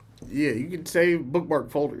 Yeah, you can save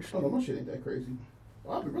bookmark folders. Oh no, my shit ain't that crazy.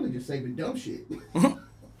 Well, I've been really just saving dumb shit.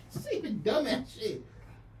 Saving dumb ass shit.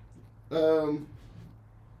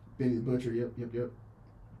 Benny the Butcher, yep.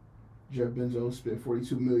 Jeff Bezos spent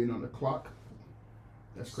 $42 million on the clock.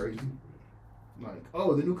 That's crazy. Like,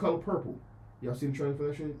 oh, the new color purple. Y'all seen the trailer for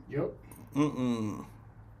that shit? Yep. Mm-mm.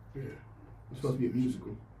 Yeah. It's supposed to be a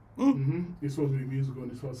musical. Mm-hmm. It's supposed to be a musical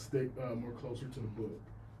and it's supposed to stick more closer to the book.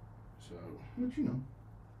 So. But you know,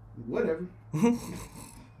 whatever.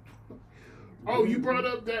 Oh, you brought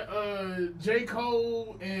up that J.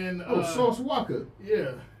 Cole and Sauce Walker.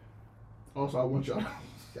 Yeah. Also,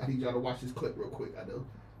 I need y'all to watch this clip real quick. I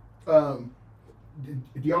know.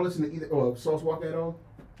 Do y'all listen to either Sauce Walker at all?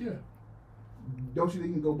 Yeah. Don't you think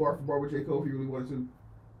you can go bar for bar with J. Cole if you really wanted to?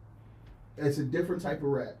 It's a different type of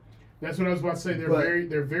rap, That's what I was about to say.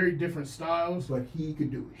 They're very different styles. but he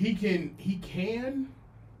could do it. He can,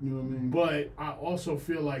 You know what I mean? but I also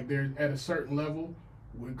feel like they're at a certain level.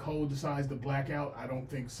 When Cole decides to black out, I don't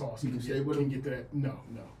think Sauce He can can stay with him? get that. No,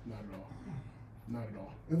 not at all. Not at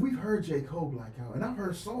all. And we've heard J. Cole black out, and I've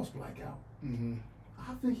heard Sauce black out. Mm-hmm.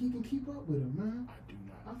 I think he can keep up with him, man. I do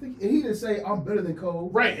not. I think, and he didn't say I'm better than Cole.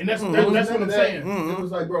 Right, and that's It was what none I'm of saying. It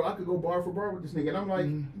was like, bro, I could go bar for bar with this nigga, and I'm like,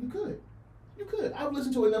 you could. I've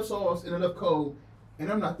listened to enough Sauce and enough Cole,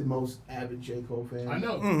 And I'm not the most avid J. Cole fan. I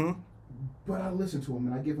know. Mm-hmm. But I listen to him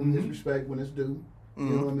and I give him his respect when it's due. You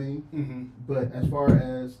know what I mean? Mm-hmm. But as far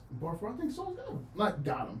as bar for, I think Soul's got him. Like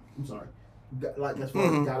got him. I'm sorry. Like as far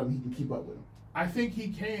as got him, he can keep up with him. I think he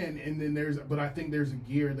can, and then but I think there's a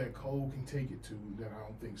gear that Cole can take it to that I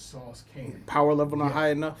don't think Sauce can. Power level not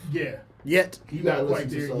high enough Yeah. yet. He's gotta not quite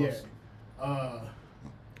listen to there Sauce. yet.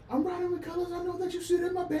 I'm riding with colors. I know that you sit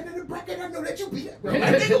in my band in the bracket. I know that you beat it. Bro,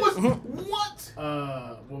 I think it was what?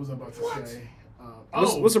 What was I about to What? say?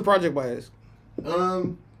 What's the project by his?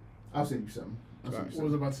 I'll send you something. What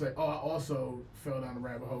was I about to say? Oh, I also fell down the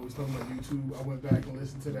rabbit hole. We was talking about YouTube. I went back and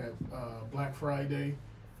listened to that Black Friday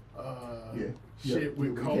shit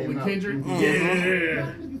with Cole and Kendrick.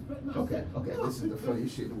 Yeah. Okay. This is the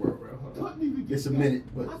funniest shit in the world, bro. Hold on. It's a minute,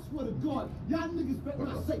 but I swear to God, y'all niggas better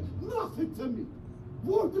not say nothing to me.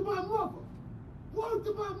 Word to my mother. Word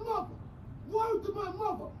to my mother. Word to my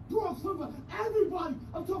mother. Dog for everybody.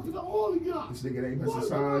 I'm talking to all of y'all. this nigga ain't Word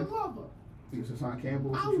to my mother. He's Hassan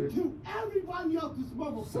Campbell. I Some will shit. kill everybody out this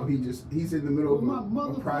motherfucker. So he's in the middle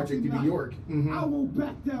of a project in New York. I won't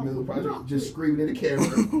back down. Middle of the for project, nothing. just screaming in the camera.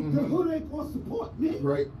 The hood ain't gonna support me.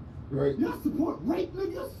 Right. Y'all support rape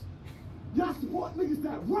niggas. Y'all support niggas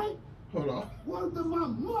that rape. Hold on. Word to my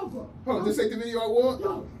mother. Hold on. This ain't the video I want.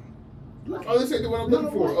 Yo. Oh, this ain't the one I'm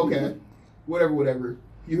looking for. Okay. Whatever.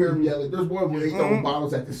 You hear him yelling. There's one where they throwing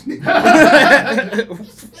bottles at this nigga.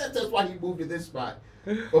 That's why he moved to this spot.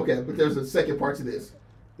 Okay, but there's a second part to this.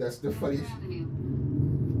 That's the funniest. I'm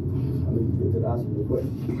gonna get to the hospital quick.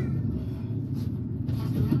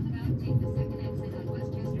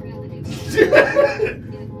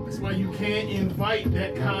 That's why you can't invite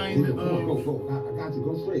that kind of. Go. I got you.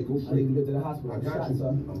 Go straight. I need to get to the hospital. I got you,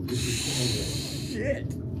 son.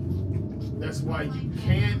 Shit. That's why you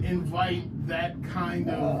can't invite that kind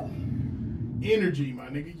of energy, my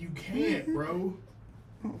nigga. You can't, bro.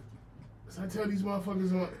 So I tell these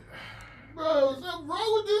motherfuckers, Bro, something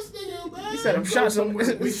wrong with this nigga, man. He said I'm go shot somewhere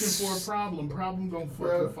somewhere. wishing for a problem. Problem gonna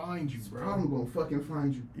fucking find you, bro. I'm gonna fucking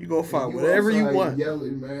find you. You go find You whatever you outside want.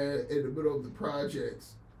 Yelling, man, in the middle of the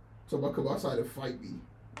projects. So I'm gonna come outside and fight me.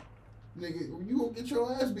 Nigga, you gonna get your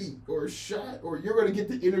ass beat or shot, or you're gonna get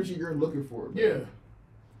the energy you're looking for. Man. Yeah.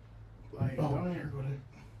 Like, Oh, don't here, go there.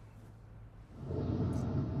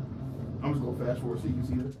 I'm just gonna fast forward so you can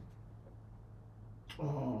see this.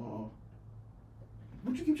 Oh.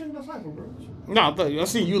 What you keep checking outside for, bro? No, I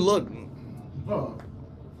see you look. Oh.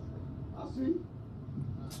 I see.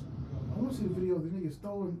 I wanna see the video of the niggas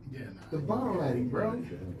throwing the nah. bottle at him, bro.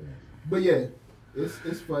 But yeah,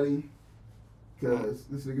 it's funny because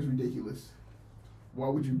this nigga's ridiculous. Why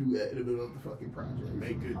would you do that in the middle of the fucking project?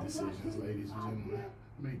 Make good decisions, ladies and gentlemen.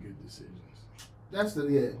 Make good decisions. That's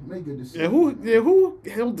make good decisions. Who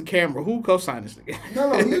held the camera? Who co-signed this nigga?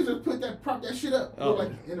 No, he was just prop that shit up. Oh.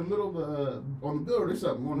 Like in the middle of the, on the building or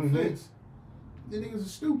something, on the fence. The niggas are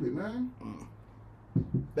stupid, man.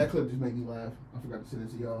 That clip just made me laugh. I forgot to send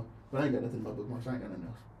it to y'all. But I ain't got nothing about bookmarks. I ain't got nothing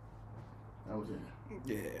else. That was it.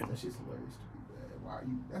 Yeah. That shit's hilarious to me, man. Why are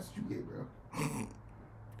you? That's what you get, bro.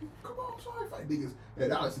 Come on, I'm sorry, fight niggas.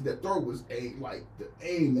 And honestly, that throw was aim, like the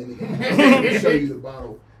aim that nigga had. To show you the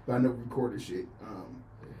bottle, but I never recorded shit.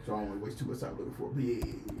 So I don't want to waste too much time looking for it. But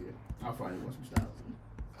yeah. I'll find it once we stop.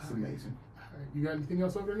 It's amazing. All right. You got anything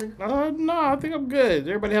else over there, nigga? No, I think I'm good.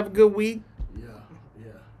 Everybody have a good week. Yeah.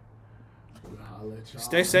 I'll let y'all.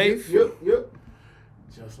 Stay safe. Yep.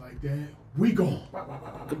 Just like that, we gone.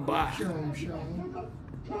 Goodbye. Shalom.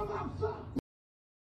 Come outside.